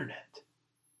the internet."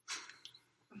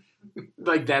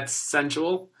 Like that's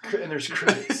sensual. And there's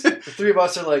critics. The three of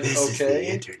us are like, this okay.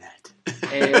 Is the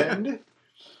internet.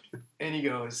 And he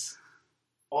goes,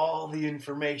 all the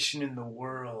information in the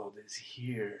world is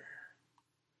here.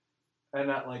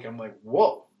 And I'm like,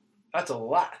 whoa, that's a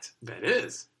lot. That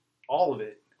is. All of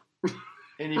it.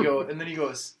 And then he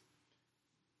goes,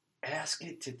 ask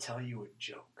it to tell you a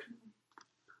joke.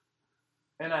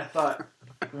 And I thought,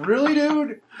 really,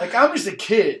 dude? Like, I'm just a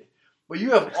kid. But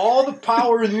you have all the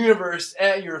power in the universe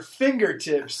at your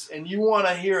fingertips, and you want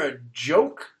to hear a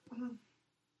joke?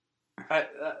 I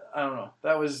don't know.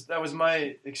 That was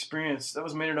my experience. That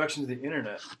was my introduction to the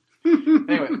internet.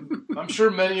 Anyway, I'm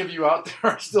sure many of you out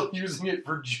there are still using it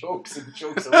for jokes and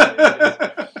jokes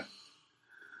only.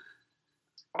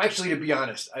 Actually, to be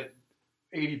honest,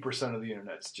 80% of the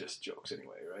internet's just jokes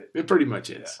anyway, right? It pretty much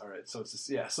Yeah. is. All right. So it's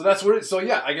just, so that's what. So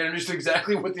yeah, I get introduced to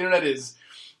exactly what the internet is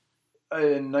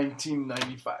in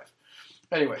 1995.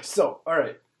 Anyway, so all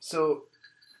right. So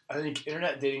I think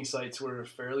internet dating sites were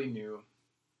fairly new,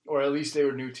 or at least they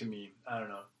were new to me. I don't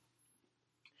know.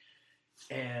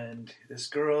 And this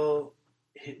girl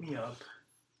hit me up,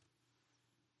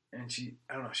 and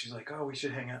I don't know. She's like, "Oh, we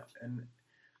should hang out," and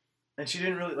she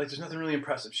didn't really there's nothing really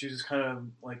impressive. She was just kind of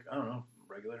like, I don't know,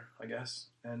 regular, I guess.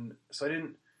 And so I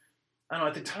don't know,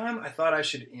 at the time I thought I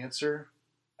should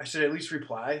at least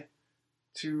reply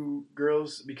to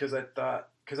girls because I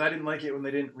didn't like it when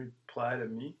they didn't reply to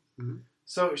me. Mm-hmm.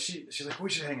 So she's like, we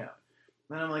should hang out.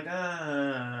 And I'm like,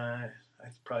 I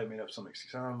probably made up some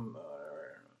excuse. And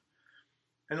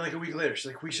like a week later, she's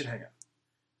like, we should hang out.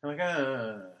 I'm like,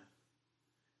 And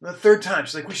the third time,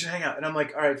 she's like, we should hang out. And I'm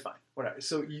like, all right, fine, whatever.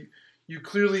 So you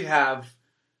clearly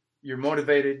you're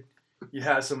motivated. You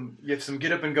have some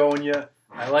get up and go in you.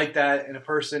 I like that in a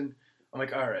person. I'm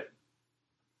like, all right.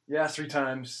 You asked 3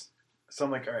 times. So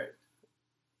I'm like, all right,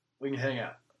 we can hang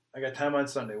out. I got time on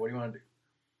Sunday. What do you want to do?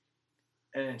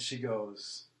 And she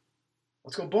goes,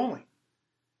 let's go bowling.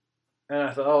 And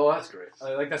I thought, oh, well, that's great.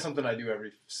 That's something I do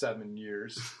every 7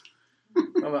 years.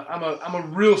 I'm a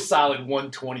real solid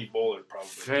 120 bowler, probably.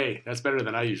 Hey, that's better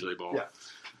than I usually bowl. Yeah.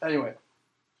 Anyway,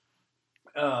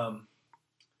 so I'm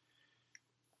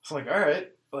like, all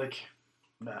right,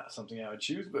 not something I would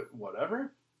choose, but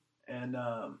whatever. And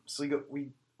so we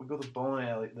go to the bowling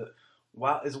alley.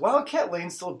 Is Wildcat Lane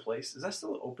still in place? Is that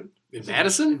still open? In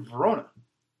Madison? In Verona.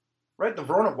 Right? The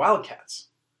Verona Wildcats.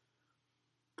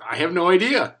 I have no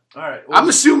idea. All right.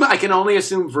 Well, I can only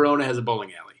assume Verona has a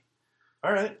bowling alley.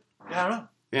 All right. Yeah, I don't know.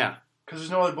 Yeah. Because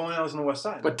there's no other bowling alleys on the west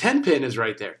side. But 10 Pin is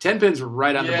right there. 10 Pin's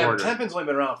right on the border. 10 Pin's only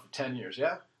been around for 10 years,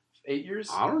 yeah? 8 years?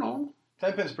 I don't know.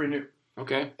 10 Pin's pretty new.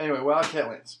 Okay. Anyway, Wildcat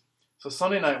Lanes. So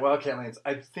Sunday night, Wildcat Lanes,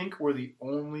 I think we're the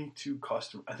only 2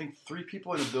 customers. I think 3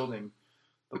 people in the building.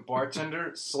 The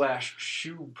bartender /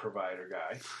 shoe provider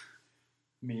guy,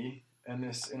 me, and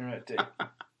this internet date.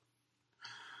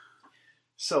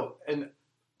 So, and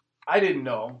I didn't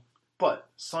know, but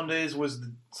Sunday was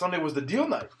the deal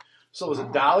night. So it was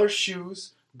 $1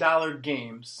 shoes, $1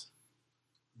 games,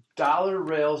 $1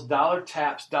 rails, $1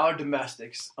 taps, $1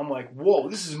 domestics. I'm like, whoa,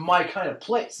 this is my kind of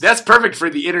place. That's perfect for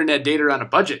the internet dater on a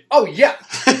budget. Oh yeah,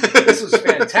 this was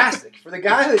fantastic for the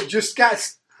guy that just got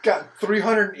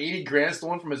 380 grand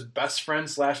stolen from his best friend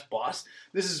 / boss.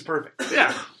 This is perfect.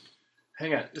 Yeah.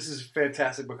 Hang on, this is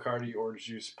fantastic Bacardi orange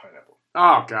juice pineapple.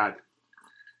 Oh God,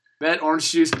 that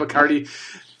orange juice Bacardi.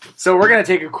 So we're gonna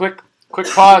take a quick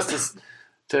pause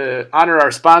to honor our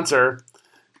sponsor,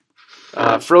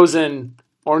 frozen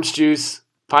orange juice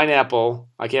pineapple.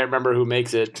 I can't remember who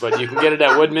makes it, but you can get it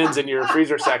at Woodman's in your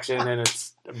freezer section, and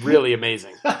it's really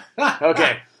amazing.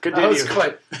 Okay, continue. That was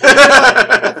quite.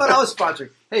 I thought I was sponsoring.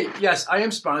 Hey, yes, I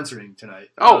am sponsoring tonight.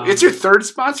 Oh, it's your 3rd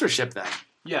sponsorship then.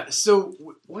 Yeah. So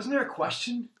wasn't there a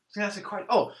question? I was gonna ask a question.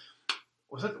 Oh,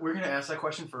 was that we're gonna ask that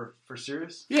question for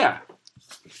serious? Yeah,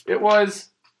 it was.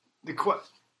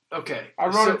 Okay, I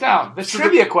wrote it down. The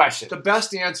trivia question. The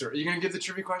best answer. Are you gonna give the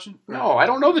trivia question? No, I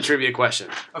don't know the trivia question.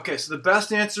 Okay, so the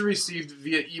best answer received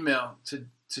via email to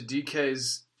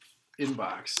DK's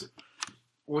inbox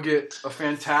will get a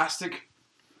fantastic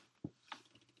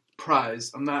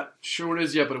prize. I'm not sure what it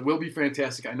is yet, but it will be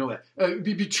fantastic. I know that. It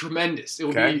will be tremendous. It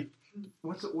will be.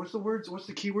 What's the words? What's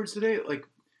the keywords today?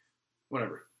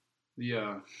 Whatever.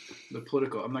 The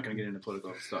political. I'm not going to get into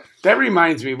political stuff. That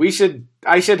reminds me.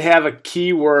 I should have a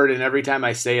keyword, and every time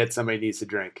I say it, somebody needs to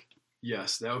drink.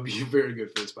 Yes, that would be very good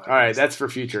for this podcast. All right, that's for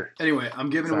future. Anyway, I'm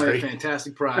giving away a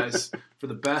fantastic prize for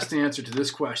the best answer to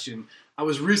this question. I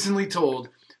was recently told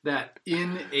that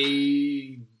in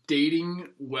a dating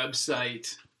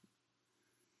website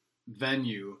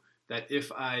venue, that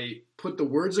if I put the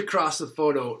words across the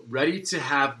photo, ready to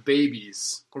have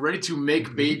babies, or ready to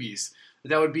make babies,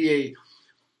 that would be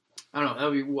that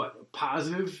would be what? A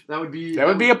positive? That would be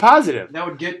a positive. That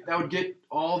would get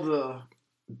all the...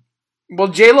 Well,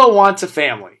 J-Lo wants a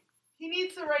family. He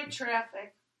needs the right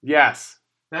traffic. Yes.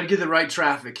 That'd get the right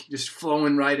traffic, just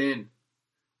flowing right in.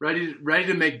 Ready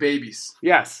to make babies.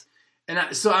 Yes. And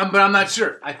but I'm not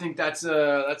sure. I think that's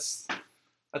a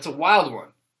wild one.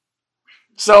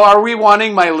 So are we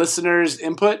wanting my listeners'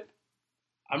 input?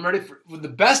 I'm ready for the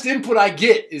best input I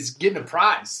get is getting a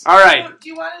prize. All right. So, do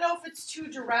you want to know if it's too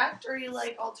direct or you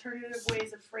like alternative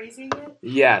ways of phrasing it?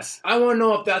 Yes. I want to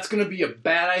know if that's going to be a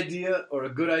bad idea or a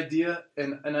good idea,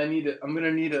 and I'm going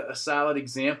to need a solid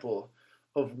example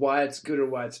of why it's good or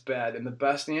why it's bad. And the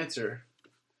best answer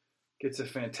gets a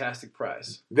fantastic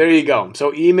prize. There you go.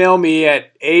 So email me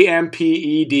at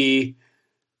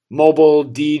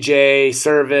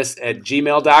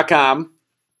ampedmobiledjservice@gmail.com.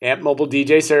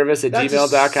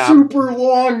 ampmobiledjservice@gmail.com. Super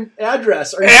long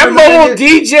address.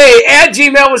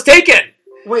 ampmobiledj@gmail was taken.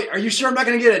 Wait, are you sure I'm not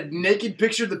going to get a naked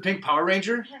picture of the pink Power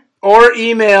Ranger? Or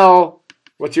email.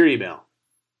 What's your email?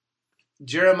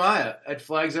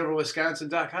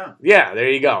 Jeremiah@flagsoverwisconsin.com. Yeah,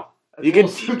 there you go. That's You a can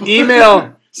little simple.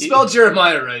 email. Spell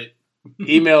Jeremiah right.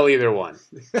 Email either one.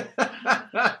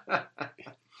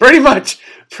 Pretty much,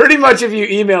 if you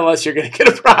email us, you're going to get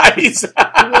a prize.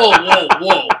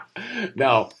 Whoa.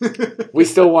 No, we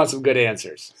still want some good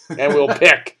answers, and we'll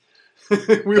pick We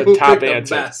the top pick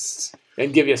answer the best.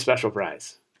 and give you a special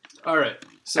prize. All right.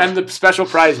 So, And the special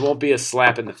prize won't be a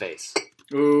slap in the face.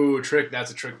 ooh, trick. That's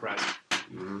a trick prize.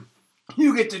 Mm-hmm.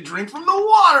 You get to drink from the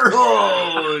water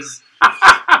hose.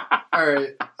 All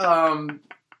right.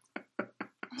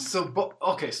 So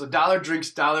dollar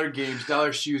drinks, dollar games,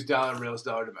 dollar shoes, dollar rails,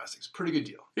 dollar domestics. Pretty good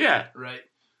deal, Yeah. right?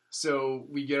 So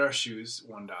we get our shoes,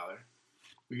 $1.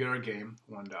 We get our game,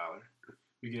 $1.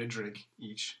 We get a drink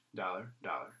each, $1.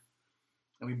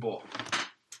 And we bowl.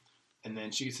 And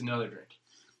then she gets another drink,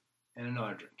 and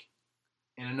another drink,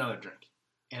 and another drink,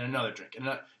 and another drink.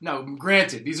 And now,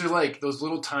 granted, these are like those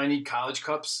little tiny college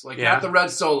cups, like Yeah. not the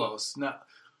red Solos, not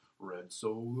red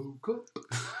Solo cup.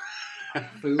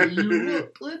 Fill you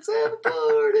up, let's have a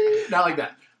party. Not like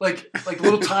that, like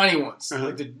little tiny ones,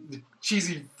 like the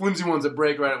cheesy, flimsy ones that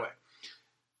break right away.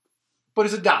 But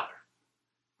it's $1.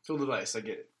 Filled with ice, I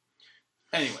get it.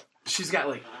 Anyway, she's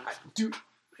got dude,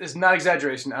 it's not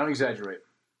exaggeration. I don't exaggerate.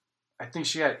 I think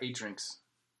she had 8 drinks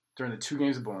during the 2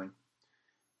 games of bowling.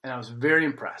 And I was very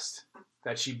impressed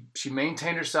that she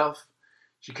maintained herself.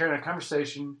 She carried on a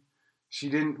conversation. She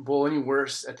didn't bowl any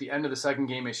worse at the end of the second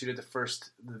game as she did the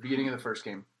beginning of the first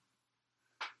game.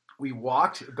 We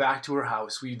walked back to her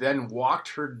house. We then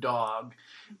walked her dog,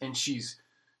 and she's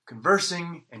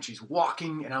conversing, and she's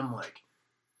walking, and I'm like,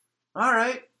 all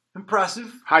right,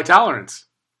 impressive. High tolerance.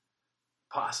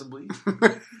 Possibly.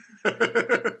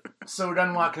 So we're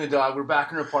done walking the dog. We're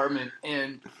back in her apartment,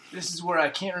 and this is where I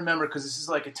can't remember because this is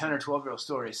like a 10 or 12-year-old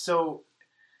story. So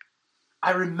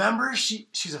I remember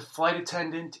she's a flight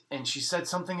attendant, and she said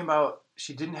something about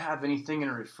she didn't have anything in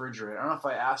her refrigerator. I don't know if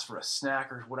I asked for a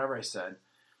snack or whatever I said.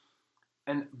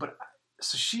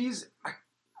 So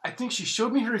I think she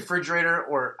showed me her refrigerator,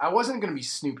 or I wasn't going to be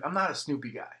Snoopy. I'm not a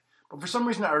Snoopy guy. But for some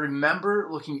reason, I remember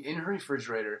looking in her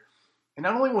refrigerator, and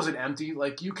not only was it empty,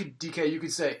 like you could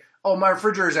say, oh, my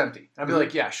refrigerator's empty. I'd be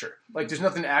like, yeah, sure. Like, there's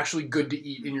nothing actually good to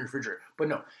eat in your refrigerator. But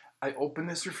no, I opened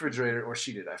this refrigerator, or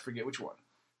she did, I forget which one.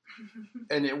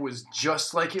 And it was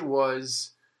just like it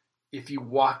was if you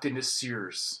walked into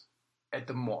Sears at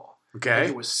the mall. Okay. Like,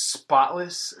 it was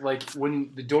spotless. Like,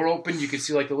 when the door opened, you could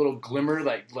see like the little glimmer,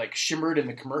 like shimmered in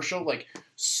the commercial. Like,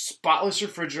 spotless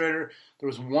refrigerator. There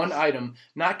was one item,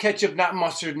 not ketchup, not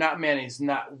mustard, not mayonnaise,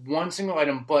 not one single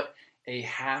item, but a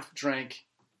half-drank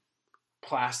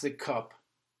plastic cup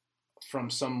from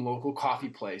some local coffee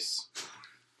place.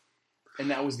 And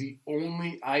that was the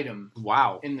only item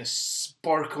in the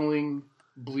sparkling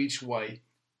bleach white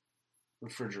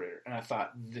refrigerator. And I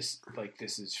thought, this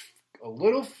is a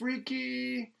little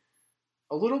freaky,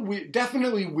 a little weird,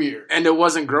 definitely weird. And it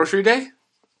wasn't grocery day?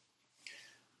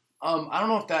 I don't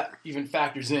know if that even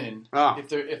factors in. Oh.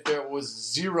 If there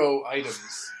was 0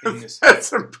 items in this.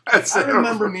 That's impressive. I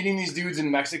remember meeting these dudes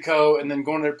in Mexico and then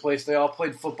going to their place. They all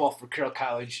played football for Carroll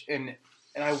College, and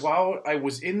while I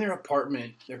was in their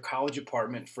apartment, their college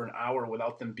apartment, for an hour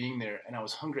without them being there, and I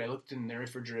was hungry. I looked in their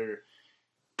refrigerator,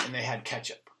 and they had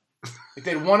ketchup. Like,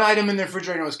 they had one item in their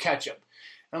refrigerator, and it was ketchup.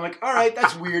 And I'm like, all right,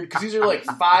 that's weird, because these are like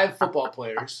 5 football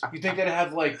players. You think they'd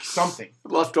have like something.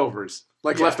 Leftovers.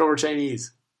 Leftover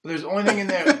Chinese. But there's the only thing in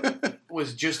there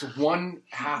was just 1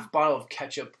 half bottle of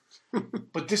ketchup.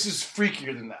 But this is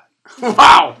freakier than that.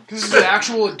 Wow. Because this is an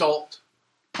actual adult,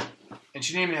 and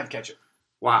she didn't even have ketchup.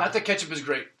 Wow. Not that ketchup is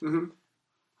great, Mm-hmm.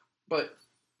 but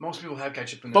most people have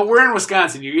ketchup in there. But we're in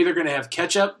Wisconsin. You're either going to have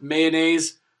ketchup,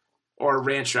 mayonnaise, or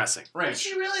ranch dressing. But ranch.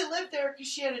 she really lived there because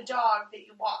she had a dog that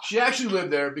you walked. She actually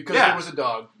lived there because Yeah. there was a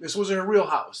dog. This wasn't a real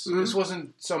house. Mhm. This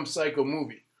wasn't some psycho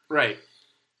movie. Right.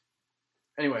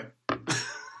 Anyway.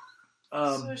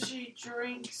 So she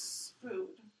drinks food.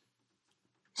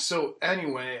 So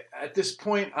anyway, at this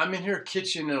point, I'm in her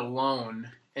kitchen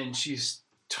alone, and she's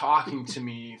talking to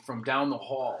me from down the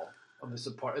hall of this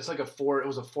apartment. It's like it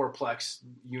was a 4-plex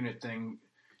unit thing.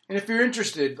 And if you're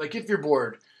interested, like if you're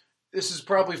bored, this is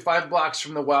probably 5 blocks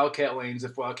from the Wildcat Lanes,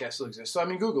 if Wildcat still exists. So I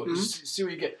mean, Google it, just see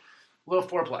what you get. Little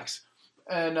 4-plex.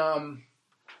 And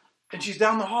And she's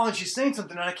down the hall and she's saying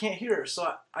something and I can't hear her.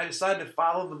 So I decided to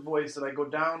follow the voice, and I go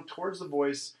down towards the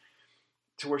voice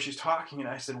to where she's talking, and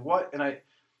I said, "What?" And I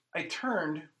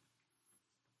turned,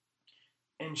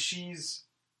 and she's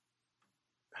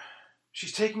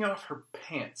taking off her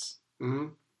pants. Mm-hmm.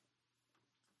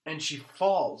 And she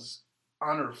falls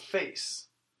on her face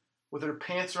with her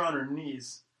pants around her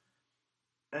knees.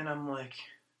 And I'm like,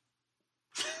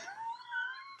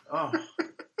 oh.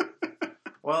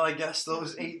 Well, I guess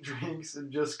those 8 drinks have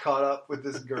just caught up with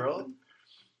this girl.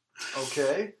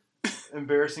 Okay.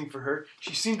 Embarrassing for her.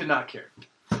 She seemed to not care.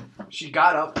 She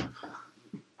got up.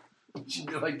 She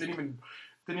like didn't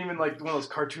even like one of those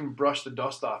cartoon brush the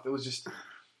dust off. It was just...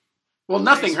 Well,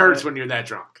 nothing hurts when you're that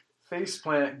drunk.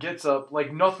 Faceplant, gets up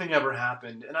like nothing ever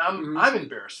happened. And I'm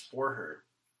embarrassed for her.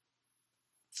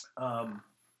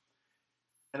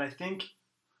 And I think...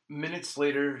 minutes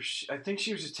later, I think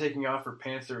she was just taking off her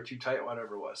pants that were too tight,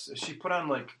 whatever it was. She put on,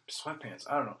 like, sweatpants.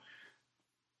 I don't know.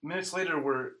 Minutes later,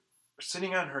 we're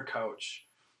sitting on her couch,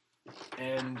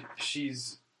 and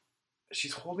she's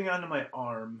holding onto my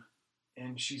arm,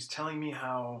 and she's telling me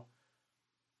how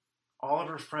all of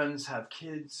her friends have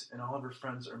kids, and all of her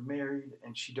friends are married,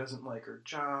 and she doesn't like her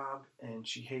job, and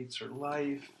she hates her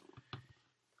life.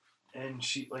 And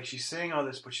she's saying all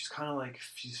this, but she's kind of like,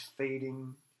 she's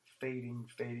fading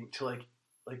to like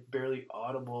barely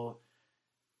audible,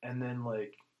 and then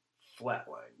like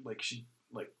flatline, like she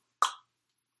like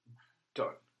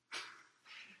done.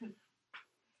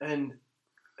 And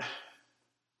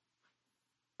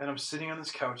I'm sitting on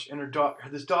this couch, and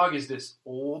this dog is this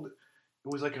old.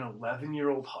 It was like an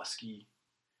 11-year-old husky,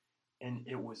 and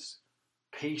it was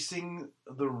pacing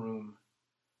the room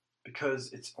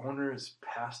because its owner is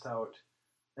passed out,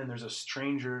 and there's a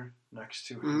stranger next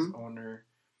to his owner.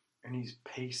 And he's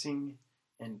pacing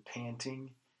and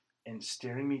panting and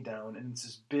staring me down. And it's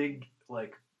this big,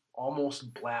 like,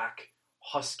 almost black,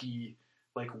 husky,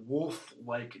 like,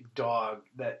 wolf-like dog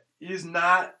that is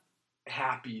not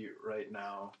happy right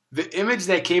now. The image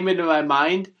that came into my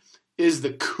mind is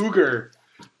the cougar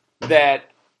that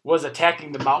was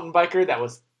attacking the mountain biker that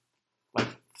was, like,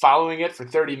 following it for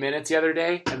 30 minutes the other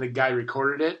day. And the guy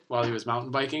recorded it while he was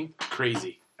mountain biking.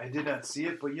 Crazy. I did not see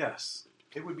it, but yes.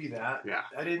 It would be that. Yeah.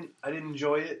 I didn't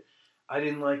enjoy it. I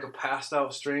didn't like a passed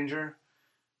out stranger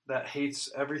that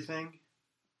hates everything.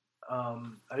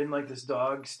 I didn't like this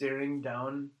dog staring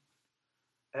down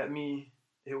at me.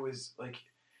 It was like,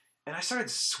 and I started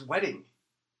sweating.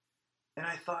 And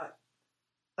I thought,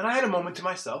 and I had a moment to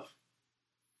myself.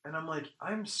 And I'm like,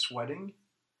 I'm sweating.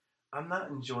 I'm not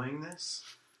enjoying this.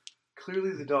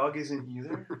 Clearly the dog isn't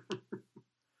either.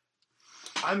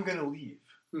 I'm going to leave.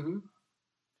 Mm-hmm.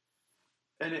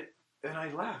 And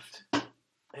I left,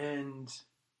 and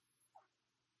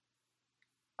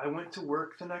I went to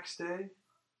work the next day,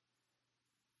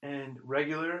 and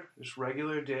regular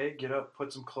day, get up,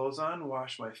 put some clothes on,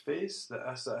 wash my face, the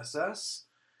SSS,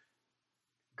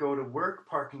 go to work,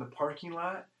 park in the parking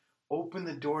lot, open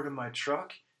the door to my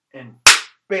truck, and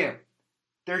bam,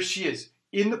 there she is,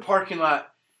 in the parking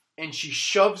lot, and she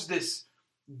shoves this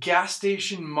gas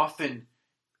station muffin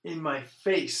in my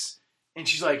face, and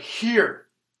she's like, "Here,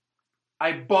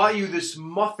 I bought you this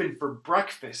muffin for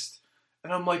breakfast."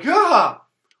 And I'm like,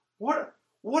 what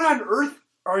on earth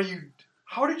are you,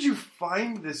 how did you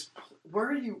find this,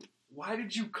 why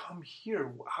did you come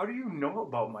here? How do you know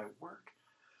about my work?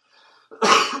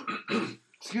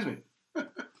 Excuse me.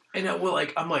 And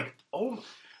I'm like, oh,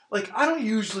 like, I don't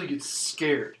usually get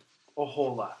scared a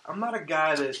whole lot. I'm not a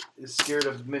guy that is scared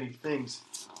of many things,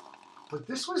 but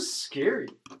this was scary.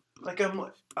 Like,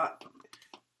 I'm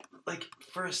like,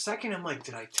 for a second, I'm like,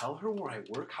 did I tell her where I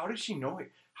work? How did she know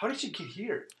it? How did she get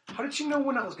here? How did she know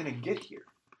when I was going to get here?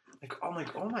 Like, I'm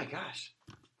like, oh my gosh,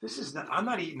 I'm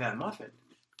not eating that muffin.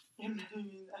 You're not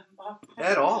eating that muffin.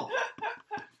 At all.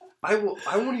 I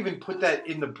won't even put that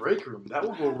in the break room. That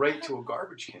will go right to a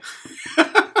garbage can.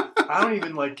 I don't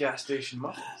even like gas station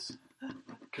muffins.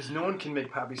 Because no one can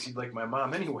make poppy seed like my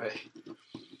mom anyway.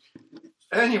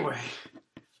 Anyway.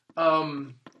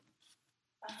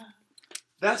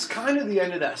 That's kind of the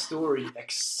end of that story,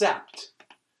 except,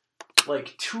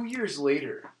 like, 2 years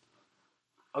later,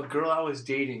 a girl I was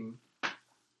dating,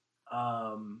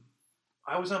 I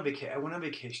went on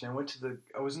vacation. I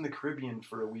was in the Caribbean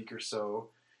for a week or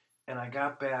so, and I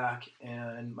got back,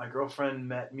 and my girlfriend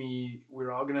met me. We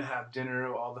were all going to have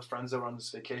dinner, all the friends that were on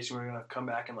this vacation. We were going to come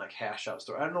back and, like, hash out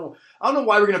story. I don't know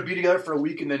why we're going to be together for a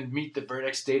week and then meet the very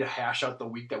next day to hash out the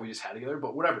week that we just had together,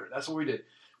 but whatever. That's what we did.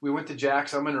 We went to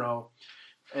Jack's on Monroe.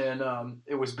 And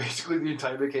it was basically the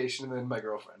entire vacation and then my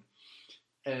girlfriend.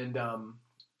 And on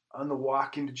the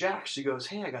walk into Jack's, she goes,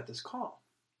 "Hey, I got this call."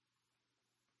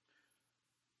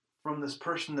 from this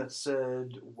person that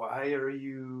said, why are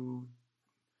you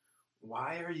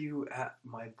at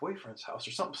my boyfriend's house,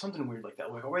 or something weird like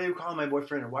that. Like, why are you calling my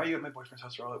boyfriend, or why are you at my boyfriend's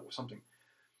house, or something.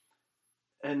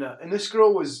 And this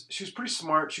girl she was pretty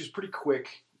smart. She was pretty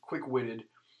quick-witted.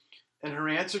 And her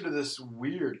answer to this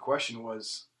weird question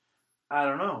was, I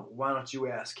don't know. Why don't you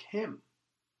ask him?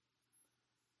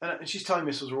 And she's telling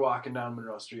me this as we're walking down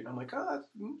Monroe Street. And I'm like, oh, that's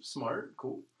smart.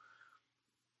 Cool.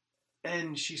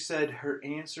 And she said her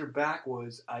answer back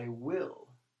was, I will,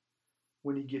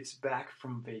 when he gets back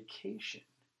from vacation.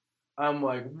 I'm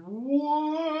like,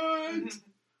 what?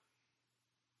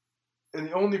 And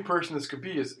the only person this could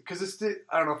be is, because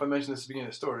I don't know if I mentioned this at the beginning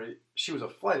of the story, she was a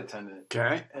flight attendant.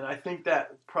 Okay. And I think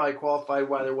that probably qualified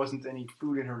why there wasn't any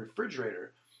food in her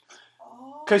refrigerator.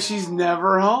 Because she's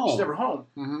never home. She's never home.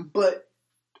 Mm-hmm. But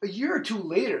a year or two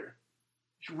later,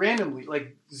 randomly,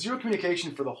 like zero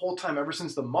communication for the whole time ever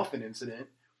since the muffin incident,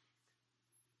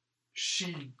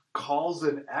 she calls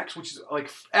an ex, which is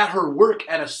like at her work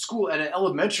at a school, at an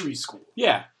elementary school.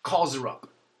 Yeah. Calls her up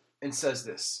and says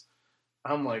this.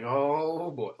 I'm like,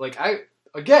 oh boy. Like, I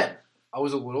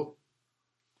was a little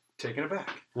taken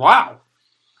aback. Wow.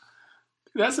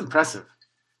 That's impressive.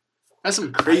 That's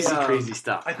some crazy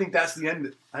stuff. I think that's the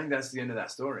end. I think that's the end of that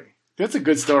story. That's a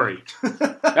good story.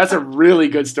 That's a really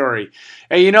good story.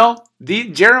 And you know,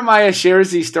 Jeremiah shares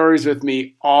these stories with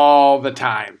me all the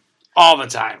time. All the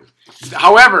time.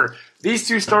 However, these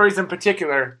two stories in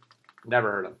particular,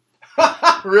 never heard them.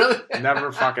 Really?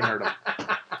 Never fucking heard them.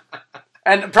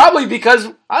 And probably because,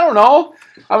 I don't know.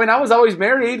 I mean, I was always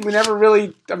married. We never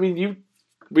really,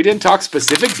 we didn't talk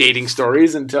specific dating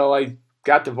stories until I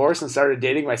got divorced and started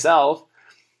dating myself.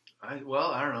 I don't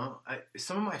know.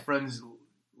 Some of my friends,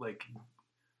 like,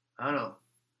 I don't know,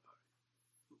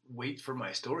 wait for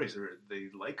my stories, or they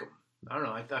like them. I don't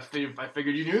know. I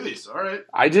figured you knew these. All right.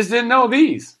 I just didn't know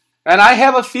these. And I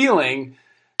have a feeling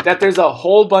that there's a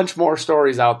whole bunch more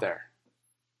stories out there.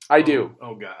 I do.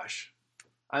 Oh, gosh.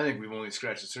 I think we've only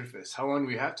scratched the surface. How long do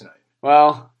we have tonight?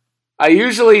 Well,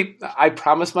 I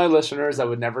promised my listeners I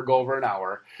would never go over an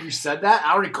hour. You said that?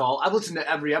 I don't recall. I've listened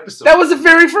to every episode. That was the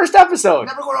very first episode.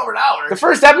 Never going over an hour. The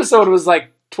first episode was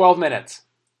like 12 minutes.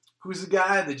 Who's the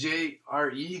guy? The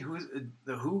JRE? Who's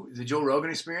the who? The Joe Rogan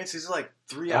Experience? He's like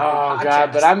 3 hour podcast. Oh,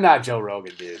 God, but I'm not Joe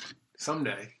Rogan, dude.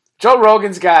 Someday. Joe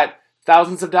Rogan's got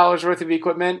thousands of dollars worth of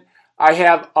equipment. I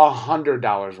have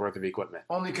 $100 worth of equipment.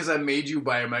 Only because I made you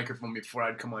buy a microphone before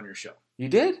I'd come on your show. You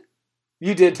did?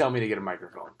 You did tell me to get a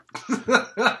microphone.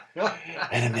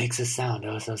 And it makes a sound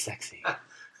oh so sexy.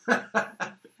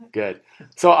 Good.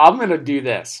 So I'm going to do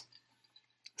this.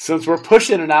 Since we're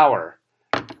pushing an hour,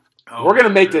 we're going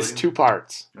to make this 2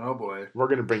 parts. Oh, boy. We're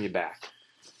going to bring you back.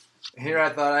 Here I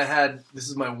thought this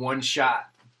is my one shot.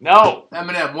 No.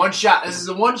 Eminem, one shot. This is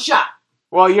a one shot.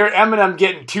 Well, you're Eminem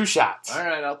getting 2 shots. All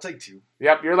right, I'll take 2.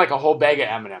 Yep, you're like a whole bag of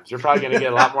M&Ms. You're probably going to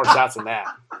get a lot more shots than that.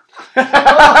 These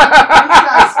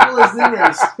guys still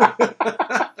singers.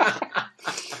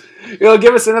 It'll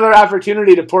give us another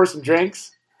opportunity to pour some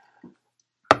drinks.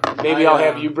 Maybe I'll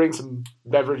have you bring some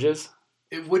beverages.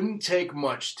 It wouldn't take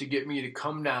much to get me to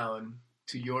come down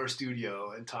to your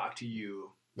studio and talk to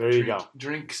you. There you go.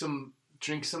 Drink some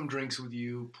drinks with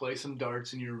you. Play some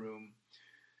darts in your room.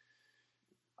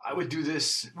 I would do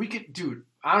this. We could, dude.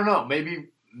 I don't know.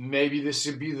 Maybe this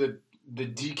should be the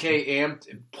DK Amped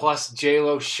plus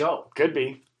JLo show. Could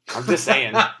be. I'm just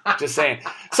saying. Just saying.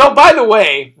 So, by the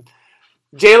way,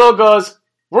 JLo goes,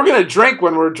 we're going to drink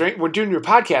when we're doing your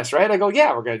podcast, right? I go,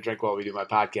 yeah, we're going to drink while we do my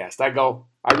podcast.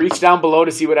 I reached down below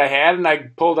to see what I had, and I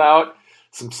pulled out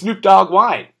some Snoop Dogg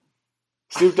wine.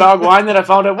 Snoop Dogg wine that I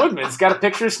found at Woodman. It's got a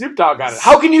picture of Snoop Dogg on it.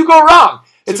 How can you go wrong?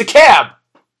 It's a cab.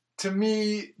 To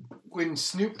me, when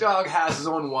Snoop Dogg has his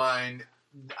own wine,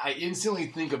 I instantly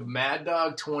think of Mad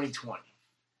Dog 2020.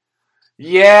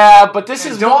 Yeah, but this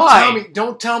is wine.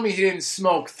 Don't tell me he didn't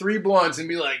smoke 3 blunts and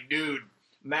be like, dude,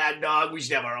 Mad Dog, we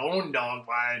should have our own dog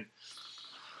wine.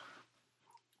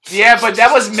 Yeah, but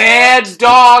that was Mad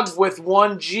Dog with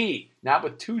 1 G, not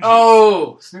with 2 G.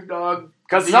 Oh, Snoop Dogg.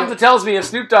 Because something tells me if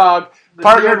Snoop Dogg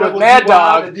partnered with Mad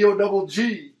Dog, the double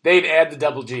G, they'd add the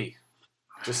double G.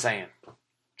 Just saying.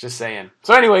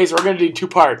 So anyways, we're going to do 2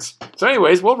 parts. So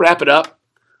anyways, we'll wrap it up.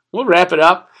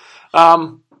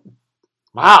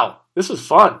 Wow, this was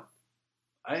fun.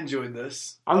 I enjoyed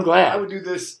this. I'm glad. I would do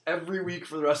this every week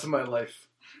for the rest of my life.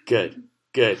 Good.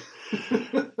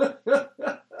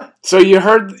 So you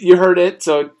heard it.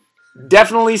 So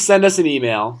definitely send us an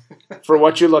email for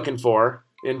what you're looking for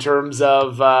in terms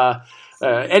of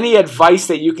any advice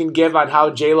that you can give on how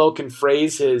JLo can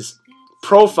phrase his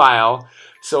profile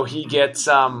so he gets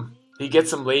some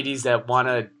ladies that want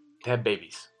to have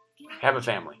babies. have a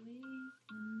family.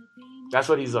 That's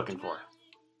what he's looking for.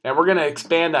 And we're going to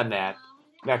expand on that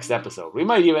next episode. We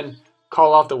might even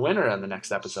call out the winner on the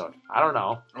next episode. I don't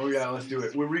know. Oh yeah, let's do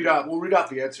it. We'll read out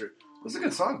the answer. That's a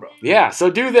good song, bro. Yeah, so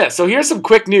do this. So here's some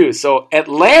quick news. So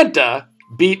Atlanta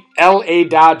beat L.A.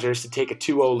 Dodgers to take a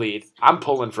 2-0 lead. I'm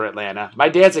pulling for Atlanta. My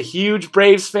dad's a huge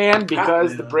Braves fan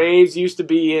because the Braves used to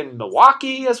be in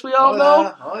Milwaukee, as we all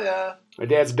know. Oh yeah. My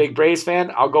dad's a big Braves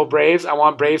fan. I'll go Braves. I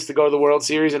want Braves to go to the World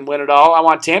Series and win it all. I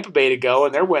want Tampa Bay to go,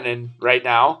 and they're winning right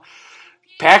now.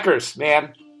 Packers,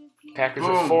 man. Packers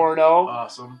are 4-0.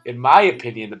 Awesome. In my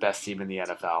opinion, the best team in the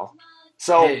NFL.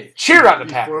 So cheer on the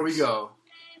Packers. Before we go,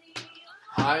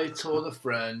 I told a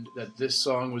friend that this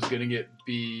song was going to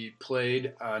be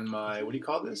played on my, what do you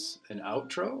call this? An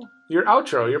outro? Your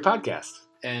outro, your podcast.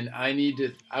 And I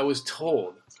was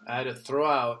told I had to throw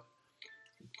out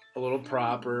a little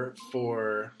proper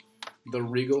for the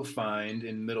Regal Find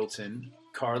in Middleton.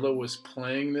 Carla was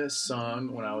playing this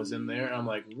song when I was in there, and I'm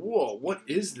like, whoa, what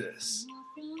is this?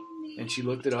 And she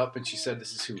looked it up, and she said,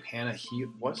 this is who? Hannah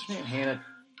what's her name? Hannah.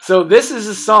 So this is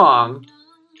a song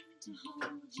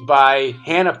by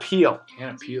Hannah Peel.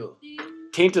 Hannah Peel.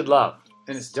 Tainted Love.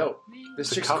 And it's dope. This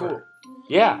It's a chick's cover. cool.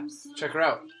 Yeah, Check her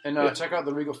out. And check out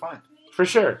the Regal Find. for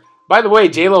sure. By the way,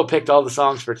 J-Lo picked all the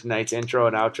songs for tonight's intro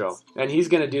and outro. And he's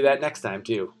going to do that next time,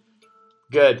 too.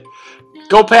 Good.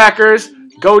 Go Packers.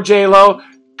 Go J-Lo.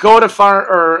 Go to Farm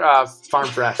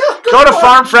Fresh. Go to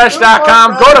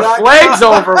farmfresh.com. Go to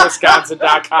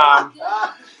flagsoverwisconsin.com.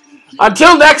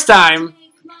 Until next time,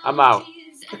 I'm out.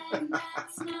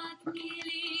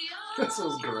 This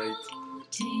was great.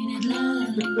 Tainted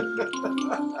love,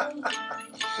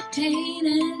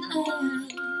 tainted love,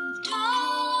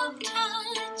 don't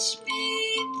touch me,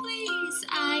 please.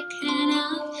 I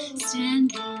cannot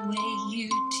stand the way you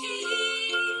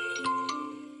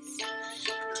tease.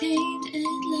 Tainted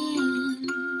love.